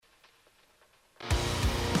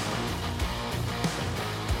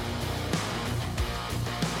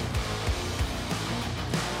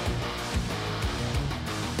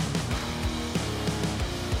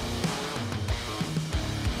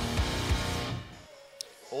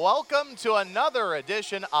Welcome to another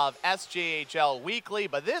edition of SJHL Weekly,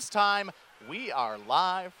 but this time we are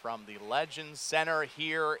live from the Legends Center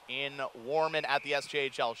here in Warman at the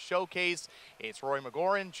SJHL Showcase. It's Rory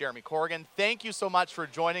McGoran, Jeremy Corrigan. Thank you so much for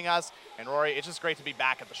joining us. And Rory, it's just great to be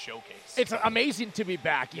back at the Showcase. It's amazing to be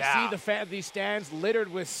back. You see these stands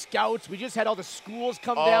littered with scouts. We just had all the schools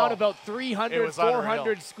come down, about 300,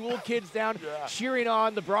 400 school kids down, cheering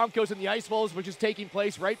on the Broncos and the Ice Wolves, which is taking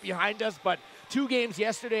place right behind us. But 2 games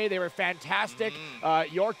yesterday, they were fantastic.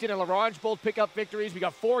 Yorkton and LaRange both pick up victories. We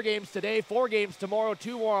got 4 games today, 4 games tomorrow,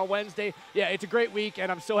 2 more on Wednesday. Yeah, it's a great week,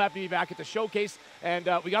 and I'm so happy to be back at the Showcase, and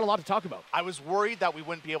we got a lot to talk about. I was worried that we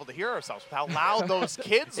wouldn't be able to hear ourselves with how loud those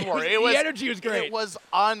kids were. The energy was great. It was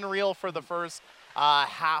unreal for the first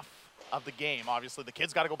half of the game. Obviously, the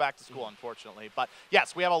kids got to go back to school, unfortunately. But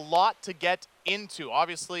yes, we have a lot to get into.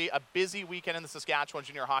 Obviously, a busy weekend in the Saskatchewan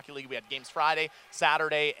Junior Hockey League. We had games Friday,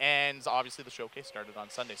 Saturday, and obviously the Showcase started on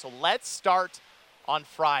Sunday. So let's start on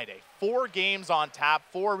Friday. 4 games on tap,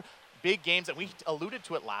 4 big games, and we alluded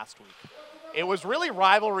to it last week. It was really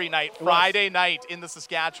rivalry night, Friday night in the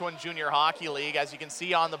Saskatchewan Junior Hockey League. As you can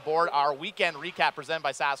see on the board, our weekend recap presented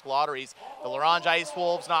by Sask Lotteries. The LaRange Ice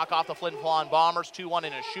Wolves knock off the Flin Flon Bombers 2-1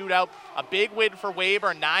 in a shootout. A big win for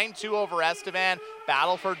Weyburn, 9-2 over Estevan.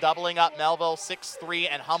 Battleford doubling up Melville 6-3,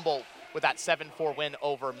 and Humboldt with that 7-4 win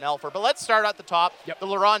over Melfort. But let's start at the top. The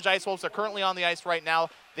LaRange Ice Wolves are currently on the ice right now.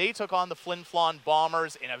 They took on the Flin Flon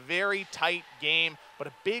Bombers in a very tight game, but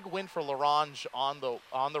a big win for LaRange on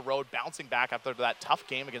the road, bouncing back after that tough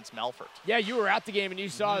game against Melfort. Yeah, you were at the game, and you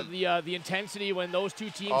saw the intensity when those two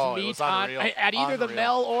teams meet at either the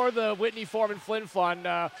Mel or the Whitney Forum in Flin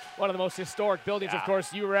Flon, one of the most historic buildings. Of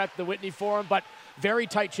course, you were at the Whitney Forum, but very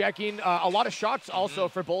tight checking. A lot of shots also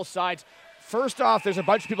for both sides. First off, there's a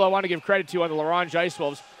bunch of people I want to give credit to on the LaRange Ice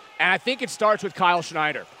Wolves. And I think it starts with Kyle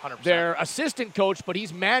Schneider, 100%. Their assistant coach, but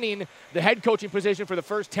he's manning the head coaching position for the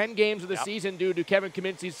first 10 games of the season due to Kevin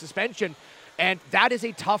Kaminsky's suspension. And that is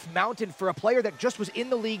a tough mountain for a player that just was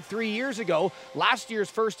in the league 3 years ago, last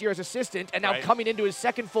year's first year as assistant, and now coming into his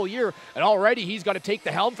second full year, and already he's got to take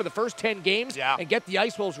the helm for the first 10 games and get the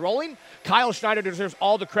Ice Wolves rolling. Kyle Schneider deserves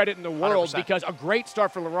all the credit in the world 100%. Because a great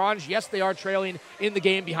start for LaRange. Yes, they are trailing in the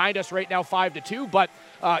game behind us right now 5-2, but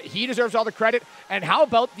he deserves all the credit. And how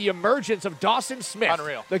about the emergence of Dawson Smith,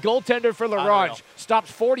 Unreal. the goaltender for LaRange,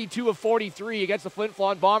 stops 42 of 43 against the Flin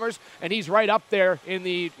Flon Bombers, and he's right up there in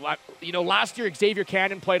the, last year Xavier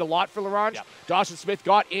Cannon played a lot for LaRange. Dawson Smith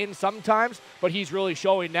got in sometimes, but he's really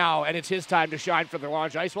showing now, and it's his time to shine for the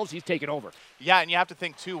LaRange Ice Wolves. He's taken over. Yeah, and you have to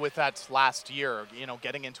think, too, with that last year,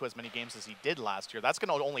 getting into as many games as he did last year, that's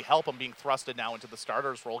going to only help him being thrusted now into the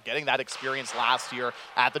starter's role, getting that experience last year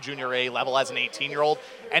at the Junior A level as an 18-year-old.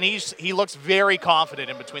 And he looks very confident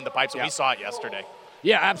in between the pipes, and we saw it yesterday.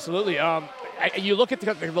 Yeah, absolutely. You look at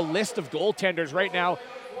the list of goaltenders right now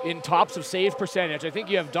in tops of save percentage. I think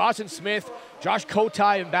you have Dawson Smith, Josh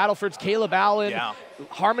Kotai in Battleford's, Caleb Allen,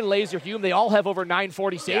 Harmon Laser-Hume. They all have over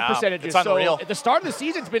 940 save percentages. It's unreal. So at the start of the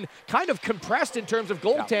season's been kind of compressed in terms of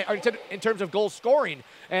in terms of goal scoring.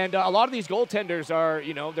 And a lot of these goaltenders are,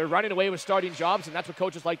 they're running away with starting jobs, and that's what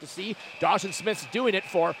coaches like to see. Dawson Smith's doing it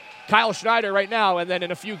for Kyle Schneider right now, and then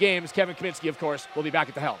in a few games, Kevin Kaminsky, of course, will be back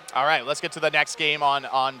at the helm. All right, let's get to the next game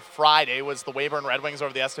on Friday. It was the Weyburn Red Wings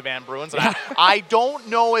over the Estevan Bruins. And I don't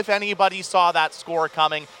know if anybody saw that score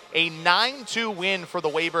coming. A 9-2 win for the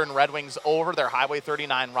Weyburn Red Wings over their Highway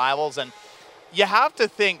 39 rivals. And you have to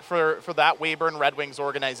think for that Weyburn Red Wings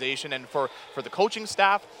organization and for the coaching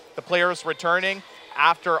staff, the players returning,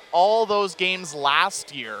 after all those games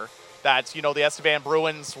last year that, the Estevan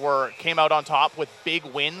Bruins came out on top with big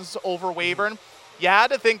wins over Weyburn. You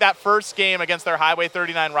had to think that first game against their Highway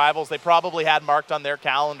 39 rivals, they probably had marked on their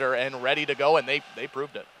calendar and ready to go, and they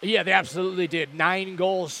proved it. Yeah, they absolutely did. 9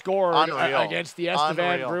 goals scored against the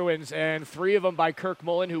Estevan Bruins, and 3 of them by Kirk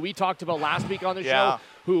Mullen, who we talked about last week on the show,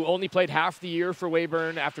 who only played half the year for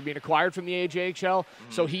Weyburn after being acquired from the AJHL.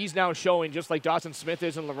 So he's now showing, just like Dawson Smith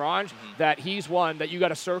is in LaRange, that he's one that you got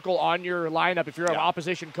to circle on your lineup if you're an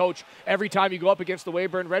opposition coach every time you go up against the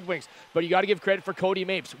Weyburn Red Wings. But you got to give credit for Cody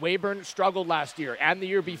Mapes. Weyburn struggled last year and the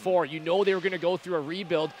year before. They were going to go through a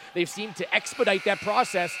rebuild. They've seemed to expedite that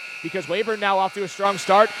process because Weyburn now off to a strong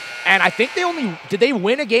start. And I think did they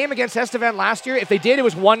win a game against Estevan last year? If they did, it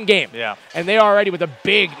was 1 game. Yeah. And they are already with a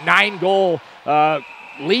big 9-goal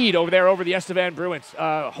lead over the Estevan Bruins.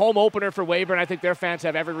 Home opener for Weyburn. I think their fans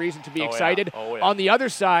have every reason to be excited. On the other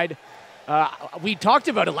side, we talked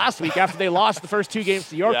about it last week after they lost the first 2 games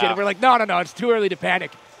to Yorkton, and we're like, no, it's too early to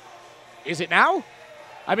panic. Is it now?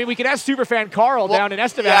 I mean, we can ask Superfan Carl down in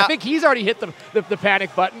Estevan. Yeah. I think he's already hit the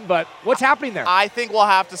panic button, but what's happening there? I think we'll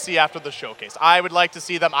have to see after the showcase. I would like to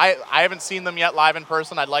see them. I haven't seen them yet live in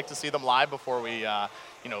person. I'd like to see them live before we,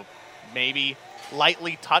 maybe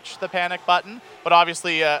lightly touch the panic button. But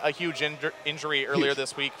obviously a huge injury earlier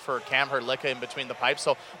this week for Cam Hrdlicka in between the pipes.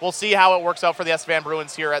 So we'll see how it works out for the Estevan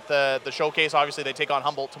Bruins here at the showcase. Obviously, they take on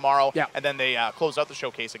Humboldt tomorrow, and then they close out the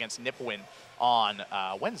showcase against Nipawin on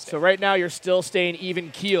Wednesday. So right now you're still staying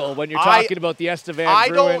even keel when you're talking about the Estevan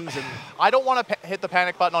Bruins. I don't want to hit the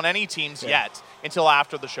panic button on any teams yet until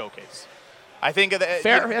after the showcase. I think that's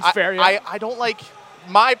fair. Yeah. I don't like.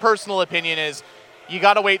 My personal opinion is you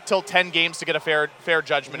got to wait till 10 games to get a fair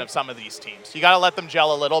judgment of some of these teams. You got to let them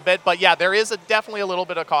gel a little bit. But yeah, there is definitely a little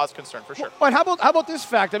bit of cause concern for sure. But how about this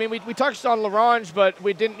fact? I mean, we touched on LaRange, but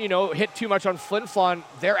we didn't, hit too much on Flin Flon.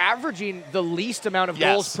 They're averaging the least amount of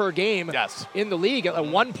goals per game in the league at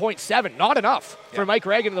 1.7. Not enough for Mike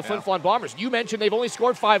Reagan and the Flin Flon Bombers. You mentioned they've only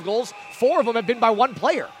scored 5 goals. 4 of them have been by one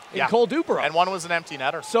player in Cole Duperow. And one was an empty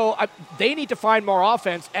netter. So they need to find more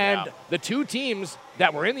offense. And the two teams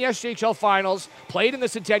that were in the SJHL finals, played in the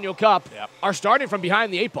Centennial Cup, are starting from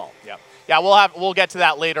behind the 8 ball. Yeah, we'll get to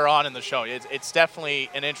that later on in the show. It's definitely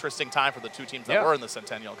an interesting time for the two teams that were in the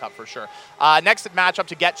Centennial Cup for sure. Next matchup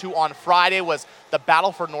to get to on Friday was the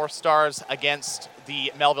Battleford North Stars against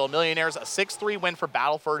the Melville Millionaires. A 6-3 win for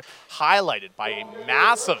Battleford, highlighted by a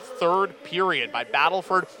massive third period by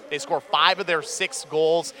Battleford. They score 5 of their 6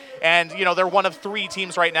 goals. And, they're one of 3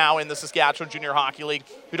 teams right now in the Saskatchewan Junior Hockey League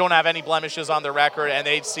who don't have any blemishes on their record, and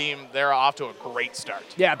they're off to a great start.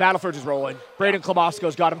 Yeah, Battleford is rolling. Braden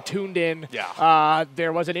Klamosko's got them tuned in. Yeah.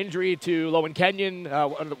 There was an injury to Lowen Kenyon,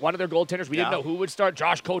 one of their goaltenders. We didn't know who would start.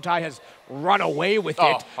 Josh Kotai has run away with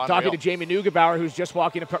it. Unreal. Talking to Jamie Neugebauer, who's just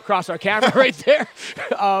walking across our camera right there.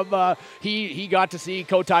 He got to see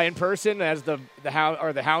Kotai in person as the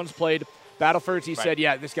Hounds played Battleford. He said,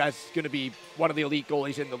 this guy's going to be one of the elite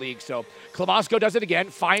goalies in the league. So Klamosko does it again,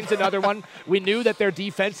 finds another one. We knew that their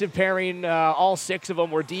defensive pairing, all 6 of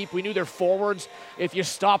them were deep. We knew their forwards. If you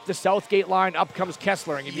stop the Southgate line, up comes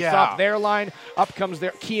Kesslering. If you stop their line, up comes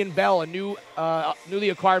their Kean Bell, a newly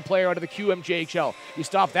acquired player out of the QMJHL. You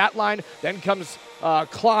stop that line, then comes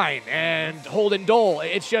Klein and Holden Dole.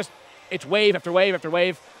 It's wave after wave after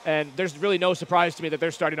wave. And there's really no surprise to me that they're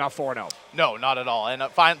starting off 4-0. No, not at all. And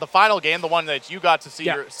the final game, the one that you got to see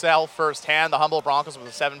yourself firsthand, the Humboldt Broncos with a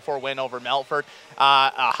 7-4 win over Melfort.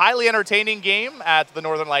 A highly entertaining game at the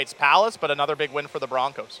Northern Lights Palace, but another big win for the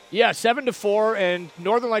Broncos. Yeah, 7-4. And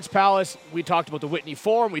Northern Lights Palace, we talked about the Whitney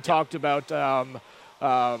Forum. We talked about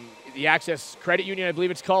the Access Credit Union, I believe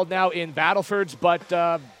it's called now, in Battlefords. But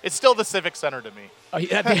it's still the Civic Center to me. It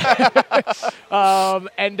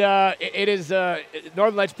is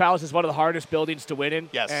Northern Lights Palace is one of the hardest buildings to win in.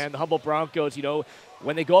 Yes. And the Humboldt Broncos,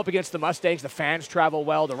 when they go up against the Mustangs, the fans travel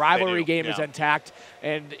well. The rivalry game is intact,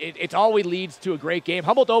 and it always leads to a great game.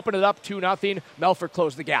 Humboldt opened it up 2-0. Melfort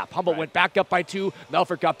closed the gap. Humboldt went back up by 2.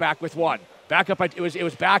 Melfort got back with 1. Back up by it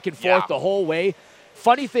was back and forth the whole way.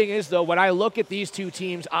 Funny thing is, though, when I look at these two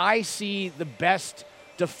teams, I see the best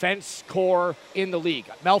defense core in the league.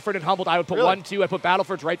 Melfort and Humboldt, I would put 1-2. I put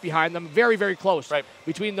Battleford's right behind them. Very, very close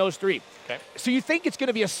between those 3. Okay. So you think it's going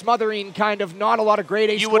to be a smothering kind of, not a lot of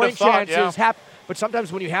grade A scoring chances. But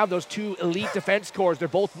sometimes when you have those 2 elite defense cores, they're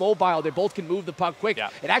both mobile. They both can move the puck quick. Yeah.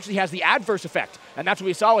 It actually has the adverse effect. And that's what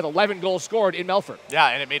we saw with 11 goals scored in Melfort. Yeah,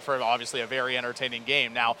 and it made for obviously a very entertaining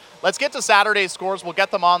game. Now, let's get to Saturday's scores. We'll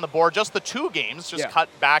get them on the board. Just the 2 games, cut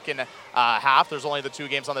back in half. There's only the 2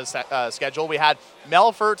 games on the schedule. We had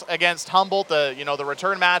Melfort against Humboldt, the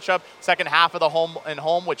return matchup, second half of the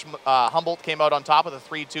home, which Humboldt came out on top with a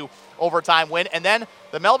 3-2 overtime win. And then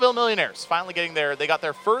the Melville Millionaires finally they got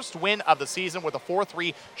their first win of the season with a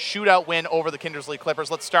 4-3 shootout win over the Kindersley Clippers.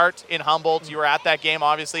 Let's start in Humboldt. You were at that game,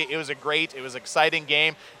 obviously. It was an exciting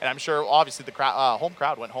game, and I'm sure, obviously, the home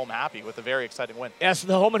crowd went home happy with a very exciting win. Yes,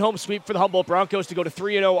 the home sweep for the Humboldt Broncos to go to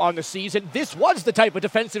 3-0 on the season. This was the type of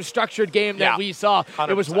defensive structured game that we saw. 100%.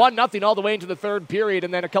 It was 1-0 all the way into the third period,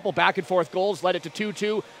 and then a couple back-and-forth goals led it to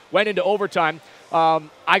 2-2, went into overtime.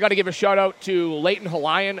 I got to give a shout-out to Leighton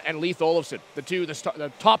Halayan and Leith Olofsson,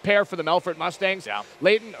 the top pair for the Melfort Mustangs. Yeah.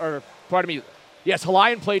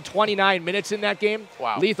 Halayan played 29 minutes in that game.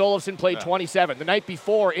 Wow. Leith Olofsson played 27. The night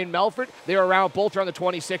before in Melfort, they were both around the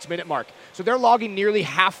 26-minute mark. So they're logging nearly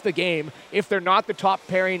half the game. If they're not the top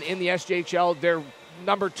pairing in the SJHL, they're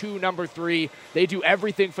number 2, number 3. They do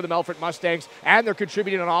everything for the Melfort Mustangs, and they're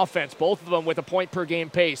contributing on offense, both of them with a point-per-game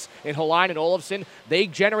pace. In Halayan and Olofsson, they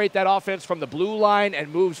generate that offense from the blue line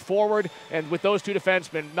and moves forward. And with those 2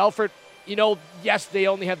 defensemen, Melfort yes, they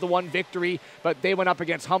only had the one victory, but they went up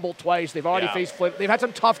against Humboldt twice. They've already faced Flint. They've had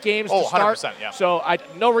some tough games to start. 100%, yeah. So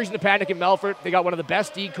no reason to panic in Melfort. They got one of the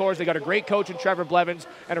best D-cores. They got a great coach in Trevor Blevins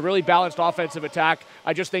and a really balanced offensive attack.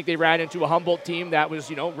 I just think they ran into a Humboldt team that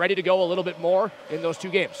was, ready to go a little bit more in those two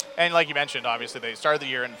games. And like you mentioned, obviously, they started the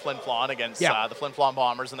year in Flin Flon against the Flin Flon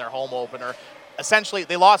Bombers in their home opener. Essentially,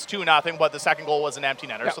 they lost 2-0, but the second goal was an empty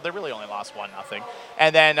netter, so they really only lost 1-0.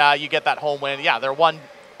 And then you get that home win. Yeah, they're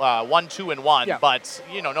 1-2-1, but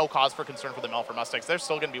no cause for concern for the Melfort Mustangs. They're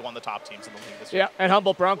still going to be one of the top teams in the league this year. Yeah, and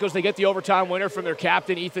Humboldt Broncos, they get the overtime winner from their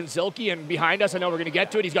captain, Ethan Zilke, and behind us, I know we're going to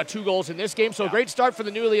get to it, he's got 2 goals in this game, so a great start for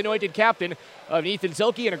the newly anointed captain of Ethan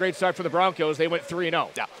Zilke, and a great start for the Broncos. They went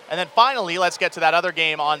 3-0. Yeah, and then finally, let's get to that other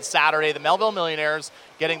game on Saturday. The Melville Millionaires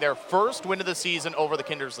getting their first win of the season over the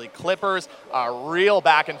Kindersley Clippers. A real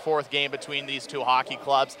back-and-forth game between these two hockey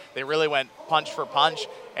clubs. They really went punch for punch,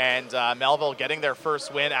 and Melville getting their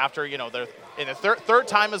first win after, their in the third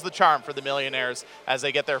time is the charm for the Millionaires as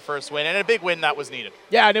they get their first win, and a big win that was needed.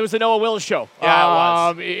 Yeah, and it was the Noah Wills show.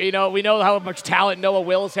 Yeah, it was. We know how much talent Noah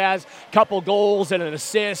Wills has, couple goals and an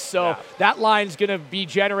assist, so that line's going to be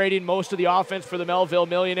generating most of the offense for the Melville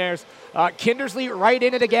Millionaires. Kindersley right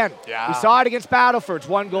in it again. Yeah. We saw it against Battleford's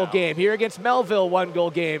 1-goal game. Here against Melville,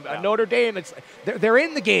 1-goal game. Notre Dame, they're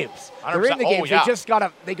in the games. 100%. They're in the games. Yeah. They just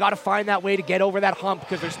gotta find that way to get over that hump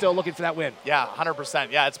because they're still looking for that win. Yeah,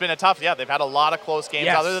 100%. Yeah, it's been a tough. Yeah, they've had a lot of close games.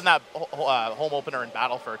 Other than that home opener in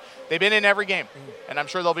Battleford, they've been in every game, and I'm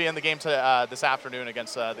sure they'll be in the game this afternoon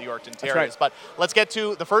against the Yorkton Terriers. Right. But let's get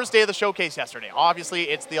to the first day of the showcase yesterday. Obviously,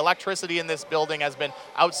 it's the electricity in this building has been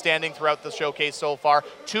outstanding throughout the showcase so far.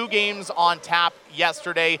 2 games on tap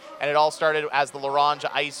yesterday, and it all started as the La Ronge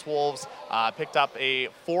Ice Wolves picked up a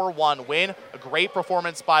 4-1 win. A great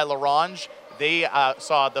performance by La Ronge. They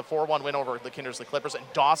saw the 4-1 win over the Kindersley Clippers, and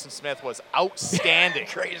Dawson Smith was outstanding.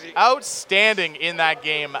 Crazy. Outstanding in that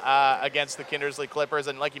game against the Kindersley Clippers.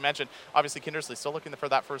 And like you mentioned, obviously Kindersley still looking for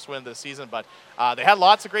that first win of the season, but they had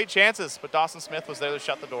lots of great chances, but Dawson Smith was there to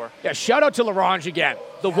shut the door. Yeah, shout out to La Ronge again.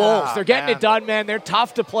 The Wolves, they're getting it done, man. They're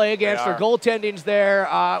tough to play against. Their goaltending's there.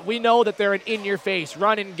 We know that they're an in-your-face,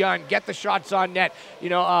 run and gun, get the shots on net.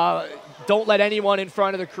 Don't let anyone in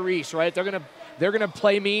front of the crease, right? They're going to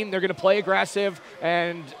play mean. They're going to play aggressive.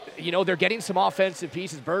 And, they're getting some offensive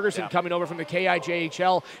pieces. Bergerson coming over from the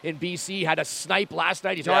KIJHL in BC had a snipe last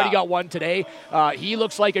night. He's already got one today. He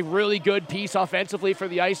looks like a really good piece offensively for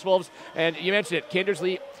the Ice Wolves. And you mentioned it,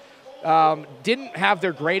 Kindersley didn't have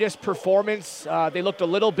their greatest performance. They looked a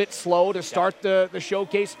little bit slow to start the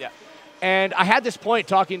showcase. Yeah. And I had this point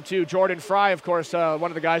talking to Jordan Fry, of course, one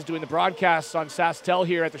of the guys doing the broadcasts on SaskTel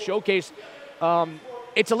here at the showcase.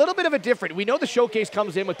 It's a little bit of a different. We know the showcase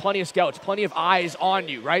comes in with plenty of scouts, plenty of eyes on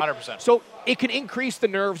you, right? 100%. So it can increase the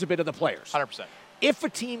nerves a bit of the players. 100%. If a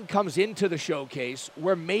team comes into the showcase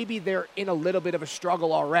where maybe they're in a little bit of a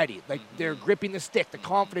struggle already, like they're gripping the stick, the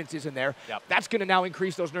confidence isn't there, that's going to now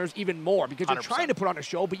increase those nerves even more because you're 100%. trying to put on a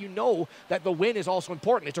show, but you know that the win is also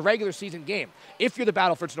important. It's a regular season game. If you're the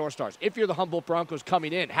Battlefords North Stars, if you're the Humboldt Broncos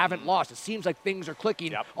coming in, haven't lost, it seems like things are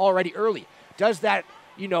clicking already early. Does that,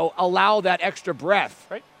 allow that extra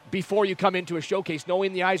breath before you come into a showcase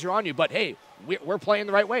knowing the eyes are on you? But hey, we're playing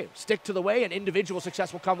the right way. Stick to the way, and individual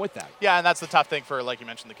success will come with that. Yeah, and that's the tough thing for, like you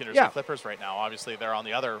mentioned, the Kindersley Clippers right now. Obviously, they're on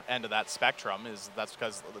the other end of that spectrum. That's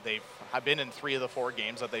because they have been in 3 of the 4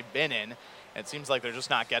 games that they've been in. It seems like they're just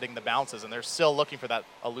not getting the bounces, and they're still looking for that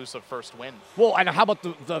elusive first win. Well, and how about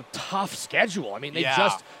the tough schedule? I mean, they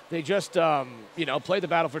just play the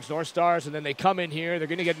Battlefords North Stars, and then they come in here. They're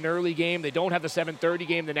going to get an early game. They don't have the 7:30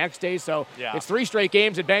 game the next day, so it's 3 straight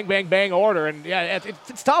games in bang, bang, bang order. And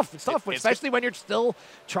it's tough. It's tough, especially when you're still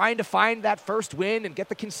trying to find that first win and get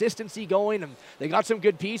the consistency going. And they got some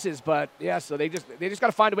good pieces, but so they just got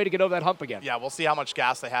to find a way to get over that hump again. Yeah, we'll see how much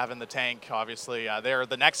gas they have in the tank. Obviously, they're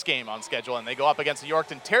the next game on schedule. And they go up against the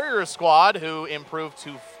Yorkton Terriers squad, who improved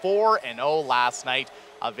to 4-0 last night.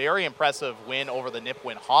 A very impressive win over the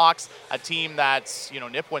Nipawin Hawks, a team that's,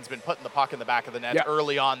 Nipawin's been putting the puck in the back of the net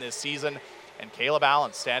early on this season. And Caleb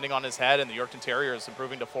Allen standing on his head, and the Yorkton Terriers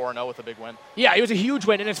improving to 4-0 with a big win. Yeah, it was a huge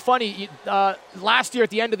win. And it's funny, last year at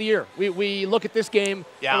the end of the year, we look at this game,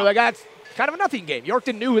 and we're like, that's kind of a nothing game.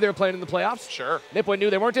 Yorkton knew who they were playing in the playoffs. Sure. Nipawin knew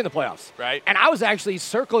they weren't in the playoffs. Right. And I was actually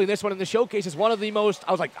circling this one in the showcase as one of the most,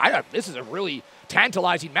 I was like, this is a really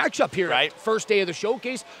tantalizing matchup here. Right. First day of the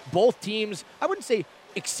showcase. Both teams, I wouldn't say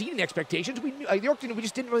exceeding expectations. We knew, Yorkton, we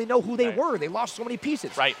just didn't really know who they were. They lost so many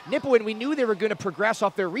pieces. Right. Nipawin, we knew they were going to progress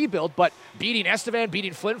off their rebuild, but beating Estevan,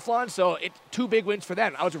 beating Flin Flon, so two big wins for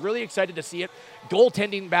them. I was really excited to see it.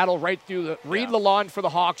 Goaltending battle right through the Reed Lalonde for the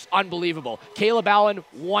Hawks, unbelievable. Caleb Allen,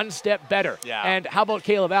 one step better. Yeah. And how about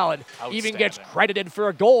Caleb Allen? Even gets credited for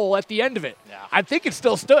a goal at the end of it. Yeah. I think it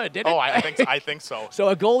still stood, didn't it? I think so. So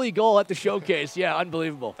a goalie goal at the showcase. Yeah,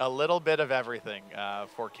 unbelievable. A little bit of everything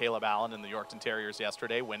for Caleb Allen and the Yorkton Terriers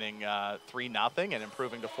yesterday, winning 3-0 and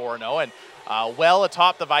improving to 4-0 and well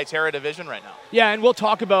atop the Viterra division right now. Yeah, and we'll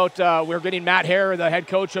talk about, we're getting Matt Hare, the head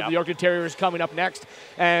coach of the Yorkton Terriers, coming up next.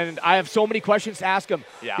 And I have so many questions to ask him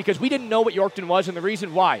because we didn't know what Yorkton was, and the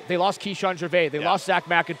reason why. They lost Keyshawn Gervais. They lost Zach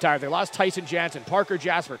McIntyre. They lost Tyson Jansen, Parker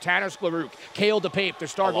Jasper, Tanner Sklaruk, Cale DePape, their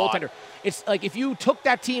star goaltender. It's like if you took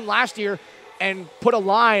that team last year and put a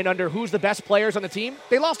line under who's the best players on the team,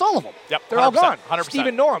 they lost all of them. Yep, they're all gone. 100%.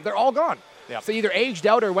 Stephen Norum, they're all gone. Yep. So either aged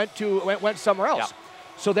out or went somewhere else. Yep.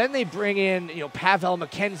 So then they bring in, Pavel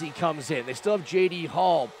McKenzie comes in. They still have J.D.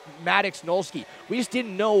 Hall, Maddox Nolsky. We just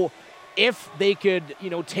didn't know if they could,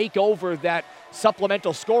 take over that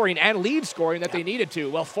supplemental scoring and lead scoring that they needed to.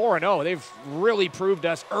 Well, 4-0, they've really proved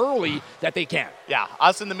us early that they can. Yeah,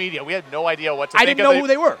 us in the media, we had no idea what to think of. I didn't know who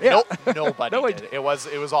they were. Yeah. Nobody did. It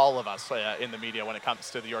was all of us in the media when it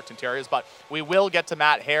comes to the Yorkton Terriers. But we will get to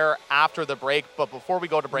Matt Hare after the break. But before we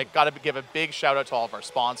go to break, got to give a big shout out to all of our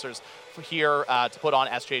sponsors here to put on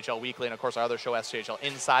SJHL Weekly and, of course, our other show, SJHL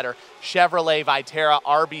Insider, Chevrolet, Viterra,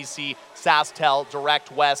 RBC, SaskTel,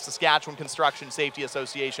 Direct West, Saskatchewan Construction Safety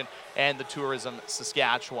Association, and the Tourism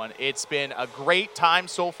Saskatchewan. It's been a great time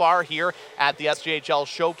so far here at the SJHL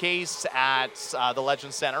Showcase at the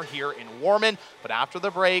Legends Center here in Warman. But after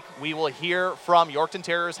the break, we will hear from Yorkton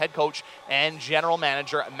Terriers head coach and general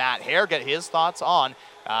manager Matt Hare, get his thoughts on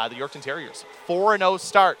the Yorkton Terriers' 4-0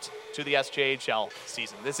 start to the SJHL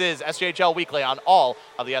season. This is SJHL Weekly on all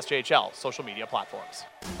of the SJHL social media platforms.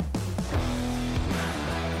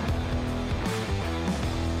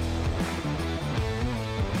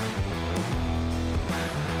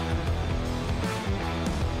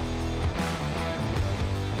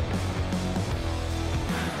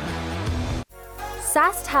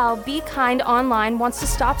 SaskTel Be Kind Online wants to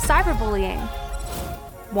stop cyberbullying.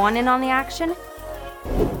 Want in on the action?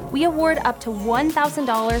 We award up to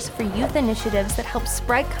 $1,000 for youth initiatives that help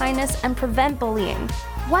spread kindness and prevent bullying.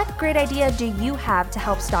 What great idea do you have to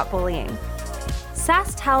help stop bullying?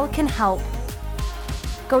 SaskTel can help.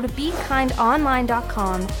 Go to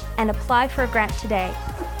BeKindOnline.com and apply for a grant today.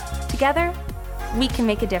 Together, we can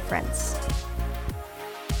make a difference.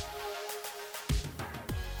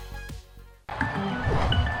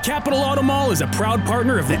 Capital Auto Mall is a proud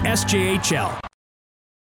partner of the SJHL.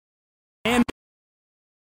 And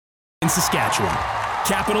in Saskatchewan,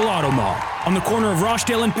 Capital Auto Mall, on the corner of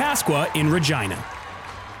Rochdale and Pasqua in Regina.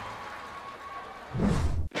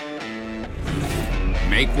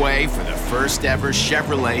 Make way for the first ever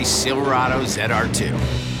Chevrolet Silverado ZR2.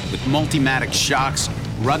 With Multimatic shocks,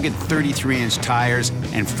 rugged 33-inch tires,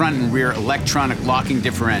 and front and rear electronic locking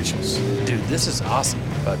differentials. Dude, this is awesome,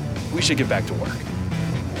 but we should get back to work.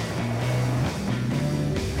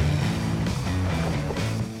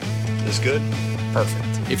 This good?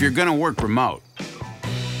 Perfect. If you're gonna work remote,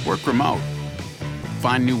 work remote.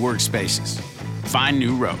 Find new workspaces. Find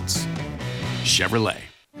new roads. Chevrolet.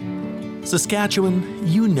 Saskatchewan,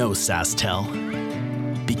 you know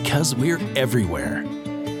SaskTel. Because we're everywhere.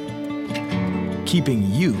 Keeping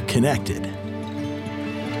you connected.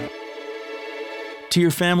 To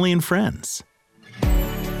your family and friends.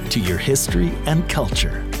 To your history and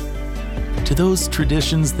culture. To those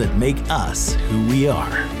traditions that make us who we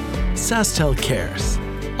are. SaskTel cares.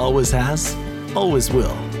 Always has, always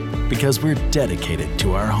will. Because we're dedicated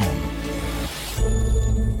to our home.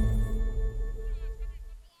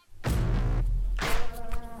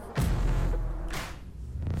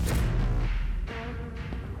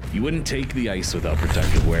 You wouldn't take the ice without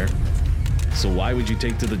protective wear. So why would you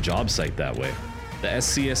take to the job site that way? The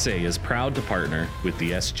SCSA is proud to partner with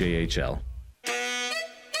the SJHL.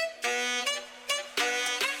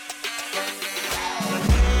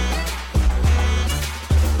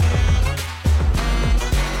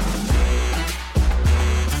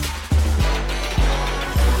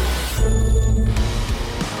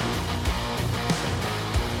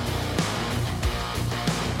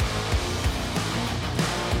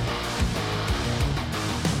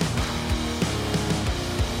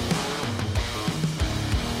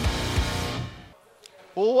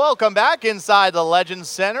 Welcome back inside the Legends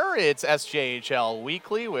Center. It's SJHL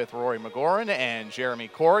Weekly with Rory McGoran and Jeremy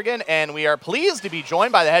Corrigan, and we are pleased to be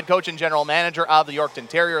joined by the head coach and general manager of the Yorkton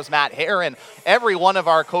Terriers, Matt Herron. Every one of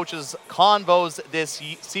our coaches' convos this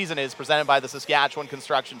season is presented by the Saskatchewan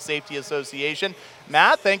Construction Safety Association.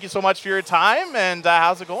 Matt, thank you so much for your time, and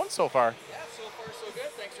how's it going so far? Yeah, so far so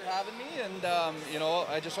good. Thanks for having me, and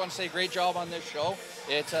I just want to say great job on this show.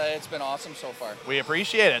 It's been awesome so far. We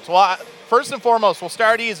appreciate it. Well, first and foremost, we'll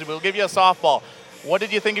start easy. We'll give you a softball. What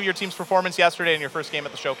did you think of your team's performance yesterday in your first game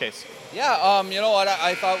at the Showcase? Yeah, you know what?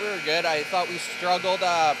 I thought we were good. I thought we struggled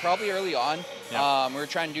probably early on. Yeah. We were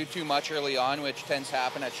trying to do too much early on, which tends to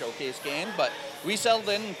happen at Showcase game. But we settled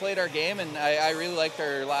in and played our game, and I really liked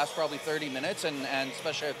our last probably 30 minutes, and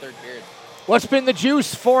especially our third period. What's been the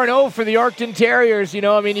juice? 4-0 for the Yorkton Terriers. You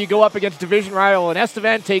go up against division rival in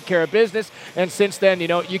Estevan, take care of business, and since then,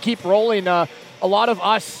 you keep rolling. A lot of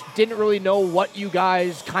us didn't really know what you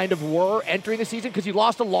guys kind of were entering the season because you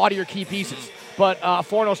lost a lot of your key pieces. But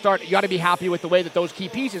 4-0 start, you got to be happy with the way that those key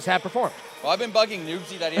pieces have performed. Well, I've been bugging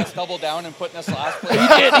Noobsy that he has double down and putting us last place.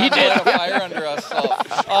 He did. A fire under us.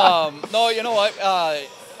 So, no, you know what?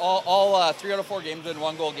 All 3 out of 4 games been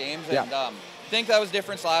 1-goal games, and I think that was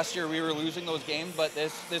difference last year. We were losing those games, but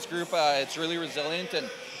this group, it's really resilient and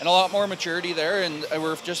a lot more maturity there, and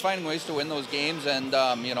we're just finding ways to win those games, and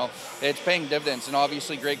it's paying dividends. And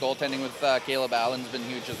obviously, great goaltending with Caleb Allen's been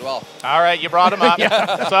huge as well. All right, you brought him up,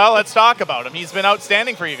 so let's talk about him. He's been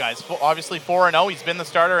outstanding for you guys. Obviously, 4-0. He's been the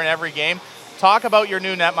starter in every game. Talk about your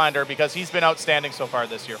new netminder because he's been outstanding so far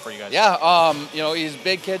this year for you guys. Yeah, he's a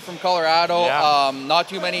big kid from Colorado. Yeah. Not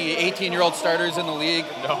too many 18-year-old starters in the league.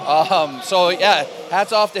 No. So, yeah,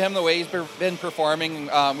 hats off to him the way he's been performing.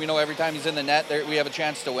 We know every time he's in the net, we have a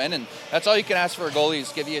chance to win, and that's all you can ask for a goalie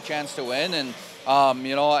is give you a chance to win. And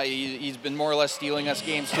he's been more or less stealing us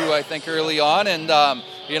games too, I think, early on. And,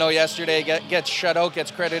 yesterday gets shut out,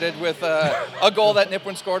 gets credited with a goal that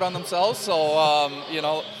Nipawin scored on themselves. So,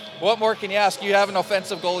 what more can you ask? You have an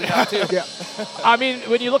offensive goalie now, too. Yeah. I mean,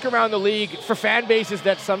 when you look around the league, for fan bases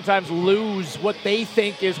that sometimes lose what they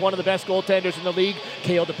think is one of the best goaltenders in the league,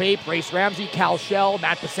 Cale DePape, Race Ramsey, Cal Shell,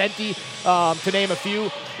 Matt Pacenti, to name a few.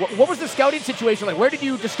 What was the scouting situation like? Where did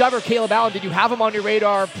you discover Caleb Allen? Did you have him on your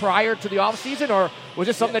radar prior to the offseason, or was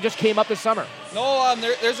this something that just came up this summer? No,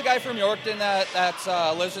 there's a guy from Yorkton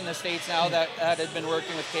that lives in the States now that had been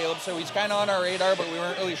working with Caleb, so he's kind of on our radar, but we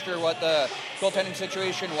weren't really sure what the goaltending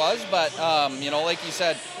situation was. But, like you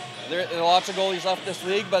said, there are lots of goalies left this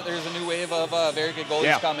league, but there's a new wave of very good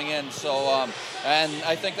goalies coming in. So, and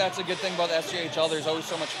I think that's a good thing about the SJHL. There's always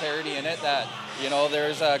so much parity in it that,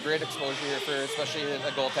 there's a great exposure here for especially at the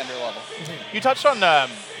goaltender level. You touched on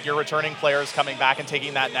your returning players coming back and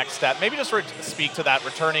taking that next step. Maybe just speak to that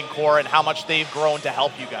returning core and how much they've grown to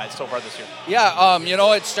help you guys so far this year. Yeah,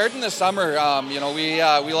 it's starting this summer.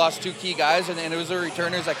 We lost 2 key guys, and it was the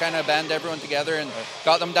returners that kind of banded everyone together and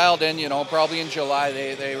got them dialed in. Probably in July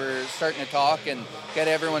they were starting to talk and get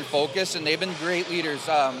everyone focused, and they've been great leaders.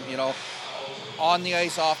 On the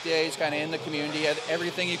ice, off the ice, kind of in the community,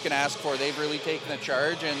 everything you can ask for. They've really taken the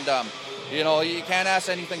charge, and you can't ask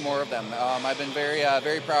anything more of them. I've been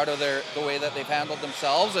very proud of the way that they've handled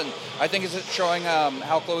themselves, and I think it's showing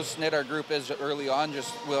how close-knit our group is early on,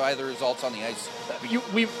 just with either results on the ice.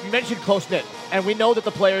 We mentioned close-knit, and we know that the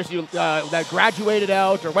players that graduated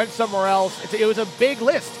out or went somewhere else, it was a big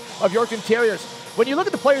list of Yorkton Terriers. When you look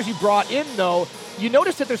at the players you brought in, though, you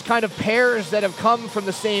notice that there's kind of pairs that have come from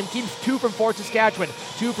the same teams, 2 from Fort Saskatchewan,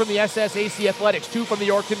 2 from the SSAC Athletics, 2 from the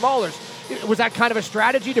Yorkton Maulers. Was that kind of a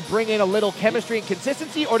strategy to bring in a little chemistry and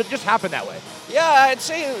consistency, or did it just happen that way? Yeah, I'd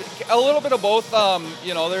say a little bit of both.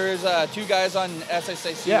 There's 2 guys on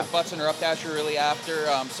SSAC with Butts and Ruptash are really after.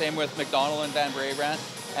 Same with McDonald and Van Brabrand.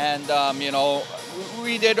 And,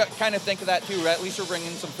 we did kind of think of that too. At least we're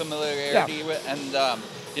bringing some familiarity with, and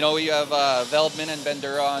we have Veldman and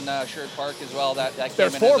Bandura on Sherwood Park as well. That came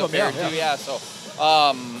in as a pair too. Yeah. So,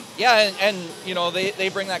 they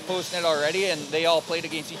bring that close knit already, and they all played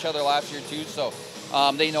against each other last year too. So,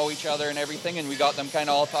 they know each other and everything, and we got them kind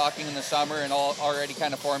of all talking in the summer and all already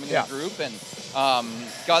kind of forming a group, and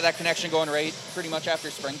got that connection going right pretty much after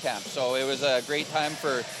spring camp. So it was a great time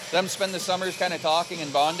for them to spend the summers kind of talking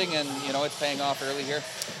and bonding, and it's paying off early here.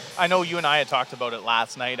 I know you and I had talked about it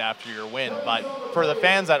last night after your win, but for the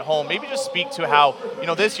fans at home, maybe just speak to how,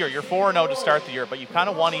 this year you're 4-0 to start the year, but you kind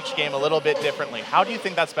of won each game a little bit differently. How do you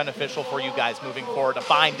think that's beneficial for you guys moving forward to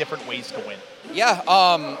find different ways to win? Yeah,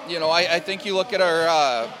 I think you look at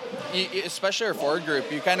our, especially our forward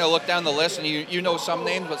group, you kind of look down the list and you know some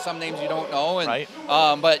names, but some names you don't know. And, right.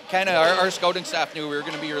 But kind of our scouting staff knew we were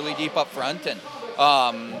going to be really deep up front, and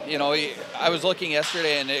You know, I was looking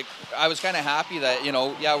yesterday, and I was kind of happy that, you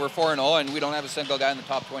know, yeah, we're 4-0 and we don't have a single guy in the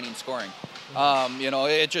top 20 in scoring. You know,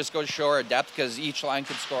 it just goes to show our depth because each line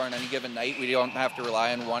can score on any given night. We don't have to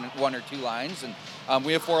rely on one or two lines, and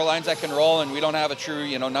we have 4 lines that can roll, and we don't have a true,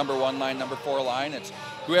 you know, number 1 line, number 4 line. It's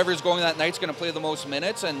whoever's going that night's going to play the most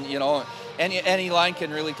minutes, and you know, any line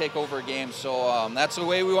can really take over a game. So that's the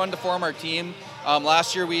way we wanted to form our team.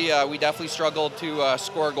 Last year we definitely struggled to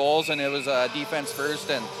score goals, and it was defense first,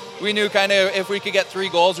 and we knew kind of if we could get 3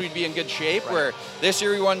 goals, we'd be in good shape. Right. Where this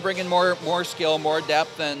year we want to bring in more skill, more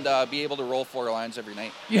depth, and be able to roll 4 lines every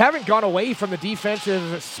night. You haven't gone away from the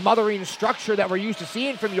defensive smothering structure that we're used to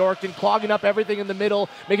seeing from Yorkton, clogging up everything in the middle,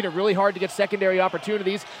 making it really hard to get secondary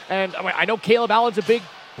opportunities. And I know Caleb Allen's a big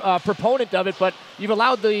proponent of it, but you've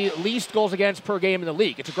allowed the least goals against per game in the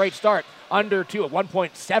league. It's a great start. Under 2 at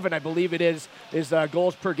 1.7, I believe it is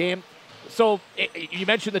goals per game. So you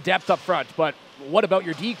mentioned the depth up front, but what about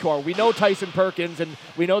your D-core? We know Tyson Perkins, and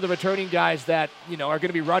we know the returning guys that, you know, are going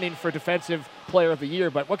to be running for Defensive Player of the Year.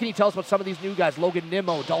 But what can you tell us about some of these new guys, Logan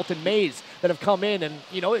Nimmo, Dalton Mays, that have come in, and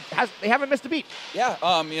you know they haven't missed a beat?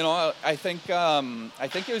 Yeah, you know, I think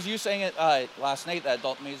it was you saying it last night that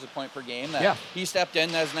Dalton Mays is a point per game. That he stepped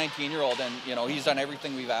in as a 19-year-old, and you know he's done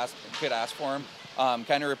everything we could ask for him.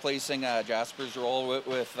 Kind of replacing Jasper's role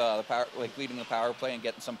with the power, like leading the power play and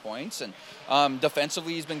getting some points. And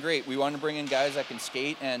defensively, he's been great. We want to bring in guys that can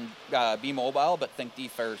skate and be mobile, but think D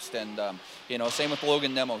first. And you know, same with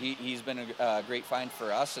Logan Nimmo. He's been a great find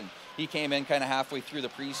for us, and he came in kind of halfway through the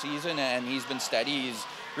preseason, and he's been steady. He's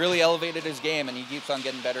really elevated his game, and he keeps on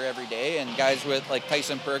getting better every day. And guys with like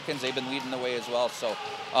Tyson Perkins, they've been leading the way as well. So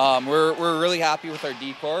we're really happy with our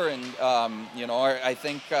D-core, and you know, I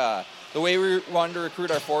think. The way we wanted to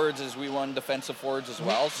recruit our forwards is we want defensive forwards as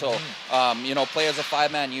well. So, you know, play as a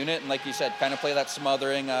 5-man unit, and like you said, kind of play that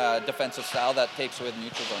smothering defensive style that takes away the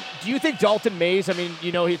neutral zone. Do you think Dalton Mays, I mean,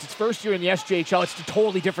 you know, it's his first year in the SJHL. It's a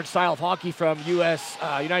totally different style of hockey from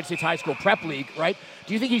United States High School Prep League, right?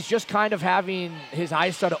 Do you think he's just kind of having his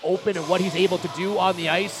eyes sort of open and what he's able to do on the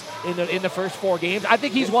ice in the first 4 games? I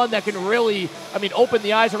think he's one that can really, I mean, open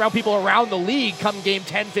the eyes around people around the league come game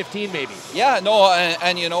 10, 15 maybe. Yeah, no,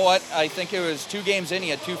 and you know what? I think it was 2 games in, he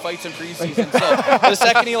had 2 fights in preseason. So the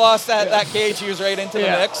second he lost that cage, he was right into the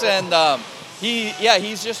mix. And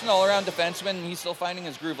he's just an all-around defenseman, and he's still finding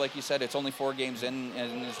his groove. Like you said, it's only 4 games in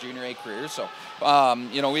his junior A career. So,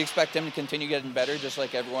 you know, we expect him to continue getting better just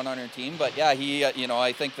like everyone on our team. But, yeah, you know,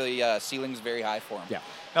 I think the ceiling's very high for him. Yeah.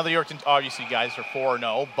 Now, the Yorkton, obviously, guys are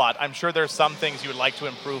 4-0, but I'm sure there's some things you would like to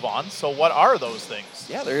improve on. So what are those things?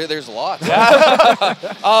 Yeah, there's a lot. You know,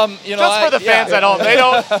 just for the fans at home,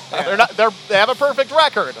 they have a perfect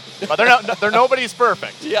record, but they're nobody's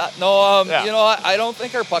perfect. Yeah, no, you know, I don't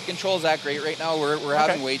think our puck control is that great right now. We're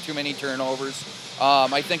having way too many turnovers.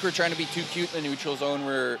 I think we're trying to be too cute in the neutral zone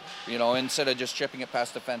where, you know, instead of just chipping it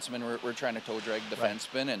past defensemen, we're trying to toe drag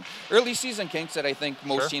defensemen. And early season kinks that I think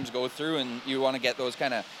most teams go through, and you want to get those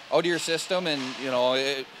kind of out of your system. And, you know,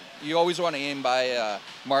 you always want to aim by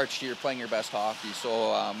March, you're playing your best hockey.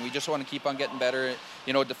 So we just want to keep on getting better,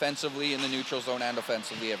 you know, defensively in the neutral zone and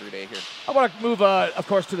offensively every day here. I want to move, of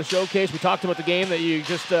course, to the showcase. We talked about the game that you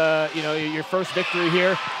just, you know, your first victory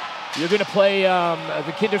here. You're going to play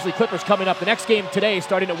the Kindersley Clippers coming up. The next game today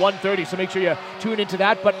starting at 1:30, so make sure you tune into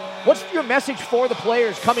that. But what's your message for the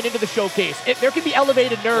players coming into the showcase? There can be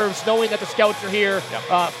elevated nerves knowing that the scouts are here,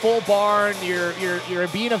 full barn, you're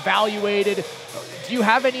being evaluated. Do you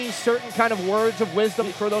have any certain kind of words of wisdom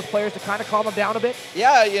for those players to kind of calm them down a bit?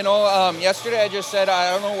 Yeah, you know, yesterday I just said,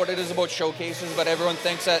 I don't know what it is about showcases, but everyone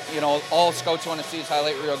thinks that, you know, all scouts want to see is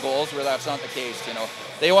highlight reel goals, where that's not the case, you know.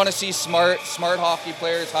 They want to see smart hockey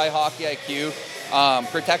players, high hockey IQ,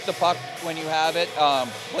 protect the puck when you have it,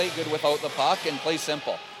 play good without the puck, and play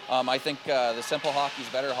simple. I think the simple hockey is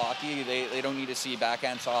better hockey. They don't need to see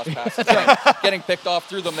backhand sauce passes getting picked off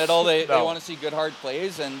through the middle. They want to see good hard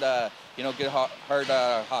plays and you know, good hard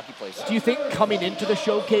hockey plays. Do you think coming into the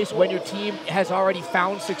showcase when your team has already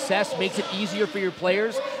found success makes it easier for your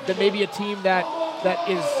players than maybe a team that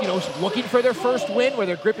is, you know, looking for their first win where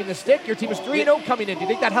they're gripping the stick? Your team is 3-0 coming in. Do you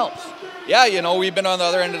think that helps? Yeah, you know, we've been on the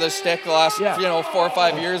other end of the stick the last, you know, 4 or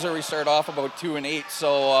 5 years where we start off about 2-8.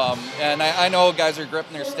 So, and I know guys are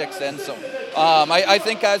gripping their sticks then. So, I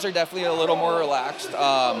think guys are definitely a little more relaxed.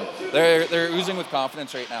 They're oozing with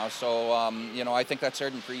confidence right now. So, you know, I think that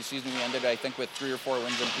started in preseason. We ended, I think, with 3 or 4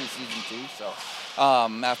 wins in preseason too. So,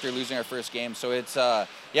 after losing our first game. So it's, I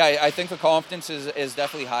think the confidence is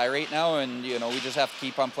definitely high right now, and, you know, we just have to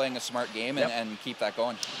keep on playing a smart game and keep that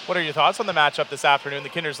going. What are your thoughts on the matchup this afternoon? The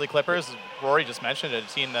Kindersley Clippers, Rory just mentioned it, a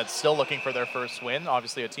team that's still looking for their first win,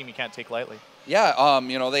 obviously a team you can't take lightly. Yeah,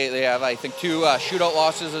 you know, they have, I think, 2 shootout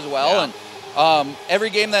losses as well. Yeah. And every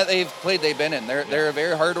game that they've played, they've been in. They're a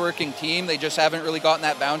very hardworking team. They just haven't really gotten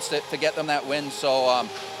that bounce to get them that win. So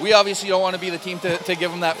we obviously don't want to be the team to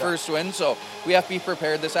give them that first win. So we have to be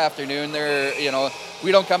prepared this afternoon. You know,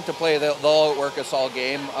 we don't come to play. They'll outwork us all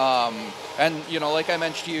game. And, you know, like I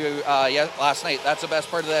mentioned to you last night, that's the best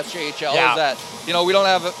part of the SJHL is that, you know, we don't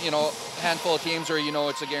have, you know, handful of teams where you know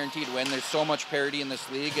it's a guaranteed win. There's so much parity in this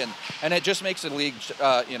league, and it just makes the league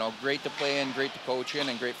you know, great to play in, great to coach in,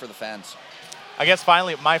 and great for the fans. I guess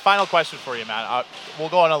finally, my final question for you, Matt. We'll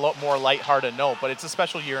go on a lot more lighthearted note, but it's a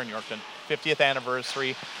special year in Yorkton, 50th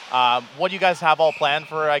anniversary. What do you guys have all planned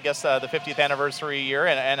for, I guess, the 50th anniversary year,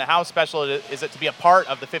 and how special is it to be a part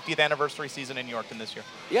of the 50th anniversary season in Yorkton this year?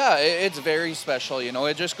 Yeah, it's very special. You know,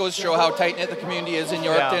 it just goes to show how tight-knit the community is in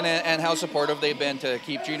Yorkton and how supportive they've been to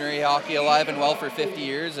keep junior A hockey alive and well for 50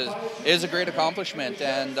 years is a great accomplishment.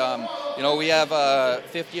 And, you know, we have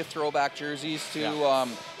 50th throwback jerseys to,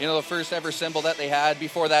 you know, the first ever symbol that they had.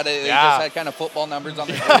 Before that, they just had kind of football numbers on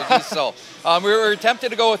their jerseys. So we were tempted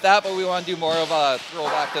to go with that, but we want to do more of a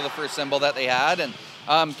throwback to the first symbol that they had. And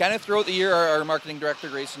kind of throughout the year, our marketing director,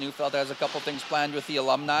 Grayson Neufeld, has a couple things planned with the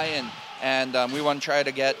alumni, and we want to try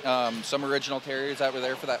to get some original Terriers that were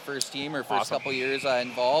there for that first team or first couple years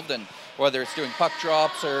involved, and whether it's doing puck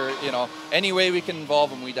drops or, you know, any way we can involve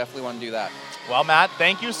them, we definitely want to do that. Well, Matt,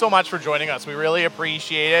 thank you so much for joining us. We really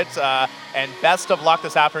appreciate it, and best of luck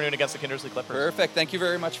this afternoon against the Kindersley Clippers. Perfect. Thank you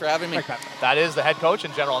very much for having me. That is the head coach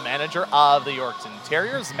and general manager of the Yorkton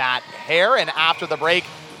Terriers, Matt Hare, and after the break,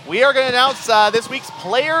 we are going to announce this week's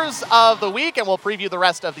Players of the Week, and we'll preview the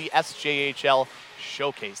rest of the SJHL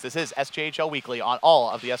Showcase. This is SJHL Weekly on all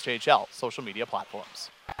of the SJHL social media platforms.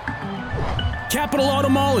 Capital Auto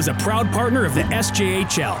Mall is a proud partner of the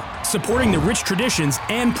SJHL, supporting the rich traditions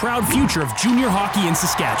and proud future of junior hockey in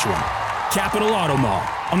Saskatchewan. Capital Auto Mall,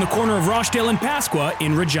 on the corner of Rochdale and Pasqua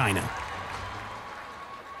in Regina.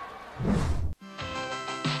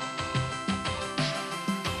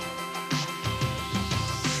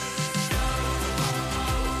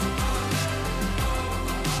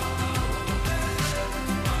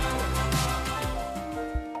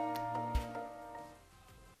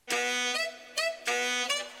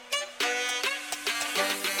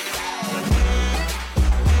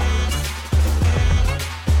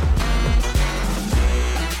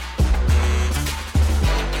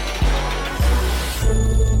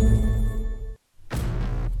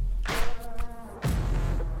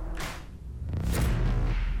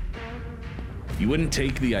 You wouldn't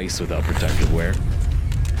take the ice without protective wear.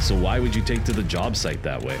 So why would you take to the job site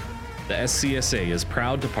that way? The SCSA is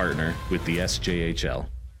proud to partner with the SJHL.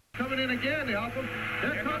 Coming in again, the Alpha.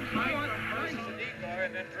 There comes Mike.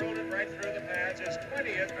 And then drilled it right through the pads. His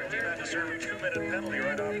 20th. Deserve a 2-minute penalty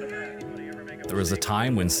right off the bat. There was a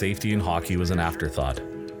time when safety in hockey was an afterthought.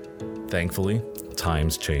 Thankfully,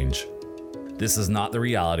 times change. This is not the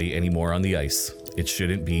reality anymore on the ice. It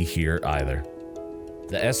shouldn't be here either.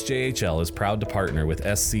 The SJHL is proud to partner with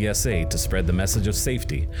SCSA to spread the message of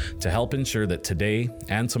safety to help ensure that today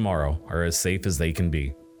and tomorrow are as safe as they can be.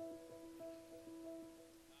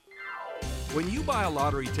 When you buy a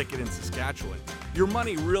lottery ticket in Saskatchewan, your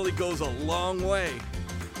money really goes a long way.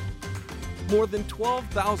 More than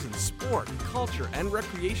 12,000 sport, culture, and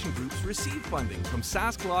recreation groups receive funding from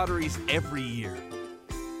Sask Lotteries every year.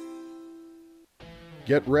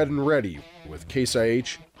 Get red and ready with Case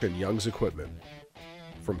IH and Young's equipment.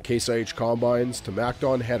 From Case IH combines to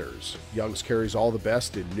MacDon headers, Young's carries all the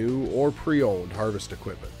best in new or pre-owned harvest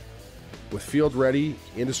equipment. With field-ready,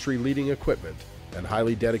 industry-leading equipment and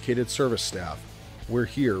highly dedicated service staff, we're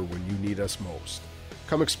here when you need us most.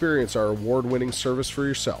 Come experience our award-winning service for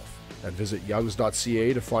yourself and visit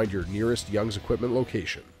youngs.ca to find your nearest Young's equipment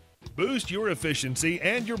location. Boost your efficiency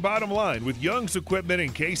and your bottom line with Young's equipment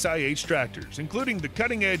and Case IH tractors, including the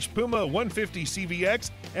cutting-edge Puma 150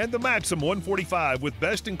 CVX and the Maxim 145 with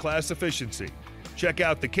best-in-class efficiency. Check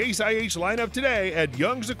out the Case IH lineup today at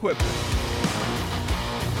Young's Equipment.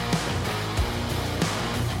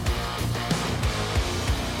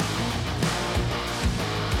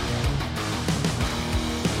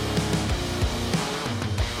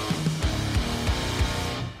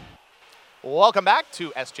 Welcome back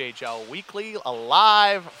to SJHL Weekly,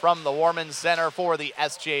 live from the Warman Center for the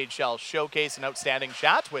SJHL Showcase. An outstanding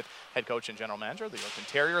chat with head coach and general manager of the Yorkton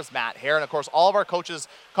Terriers, Matt Hare. And of course, all of our coaches'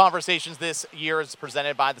 conversations this year is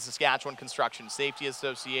presented by the Saskatchewan Construction Safety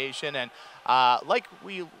Association. And like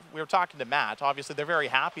we were talking to Matt, obviously they're very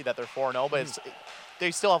happy that they're 4-0, but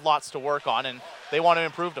they still have lots to work on, and they want to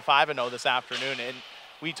improve to 5-0 this afternoon. And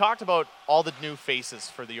we talked about all the new faces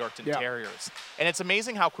for the Yorkton Terriers, and it's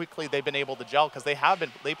amazing how quickly they've been able to gel because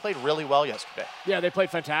they played really well yesterday. Yeah, they played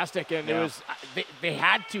fantastic, and it was they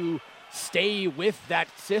had to stay with that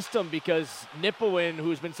system because Nipawin,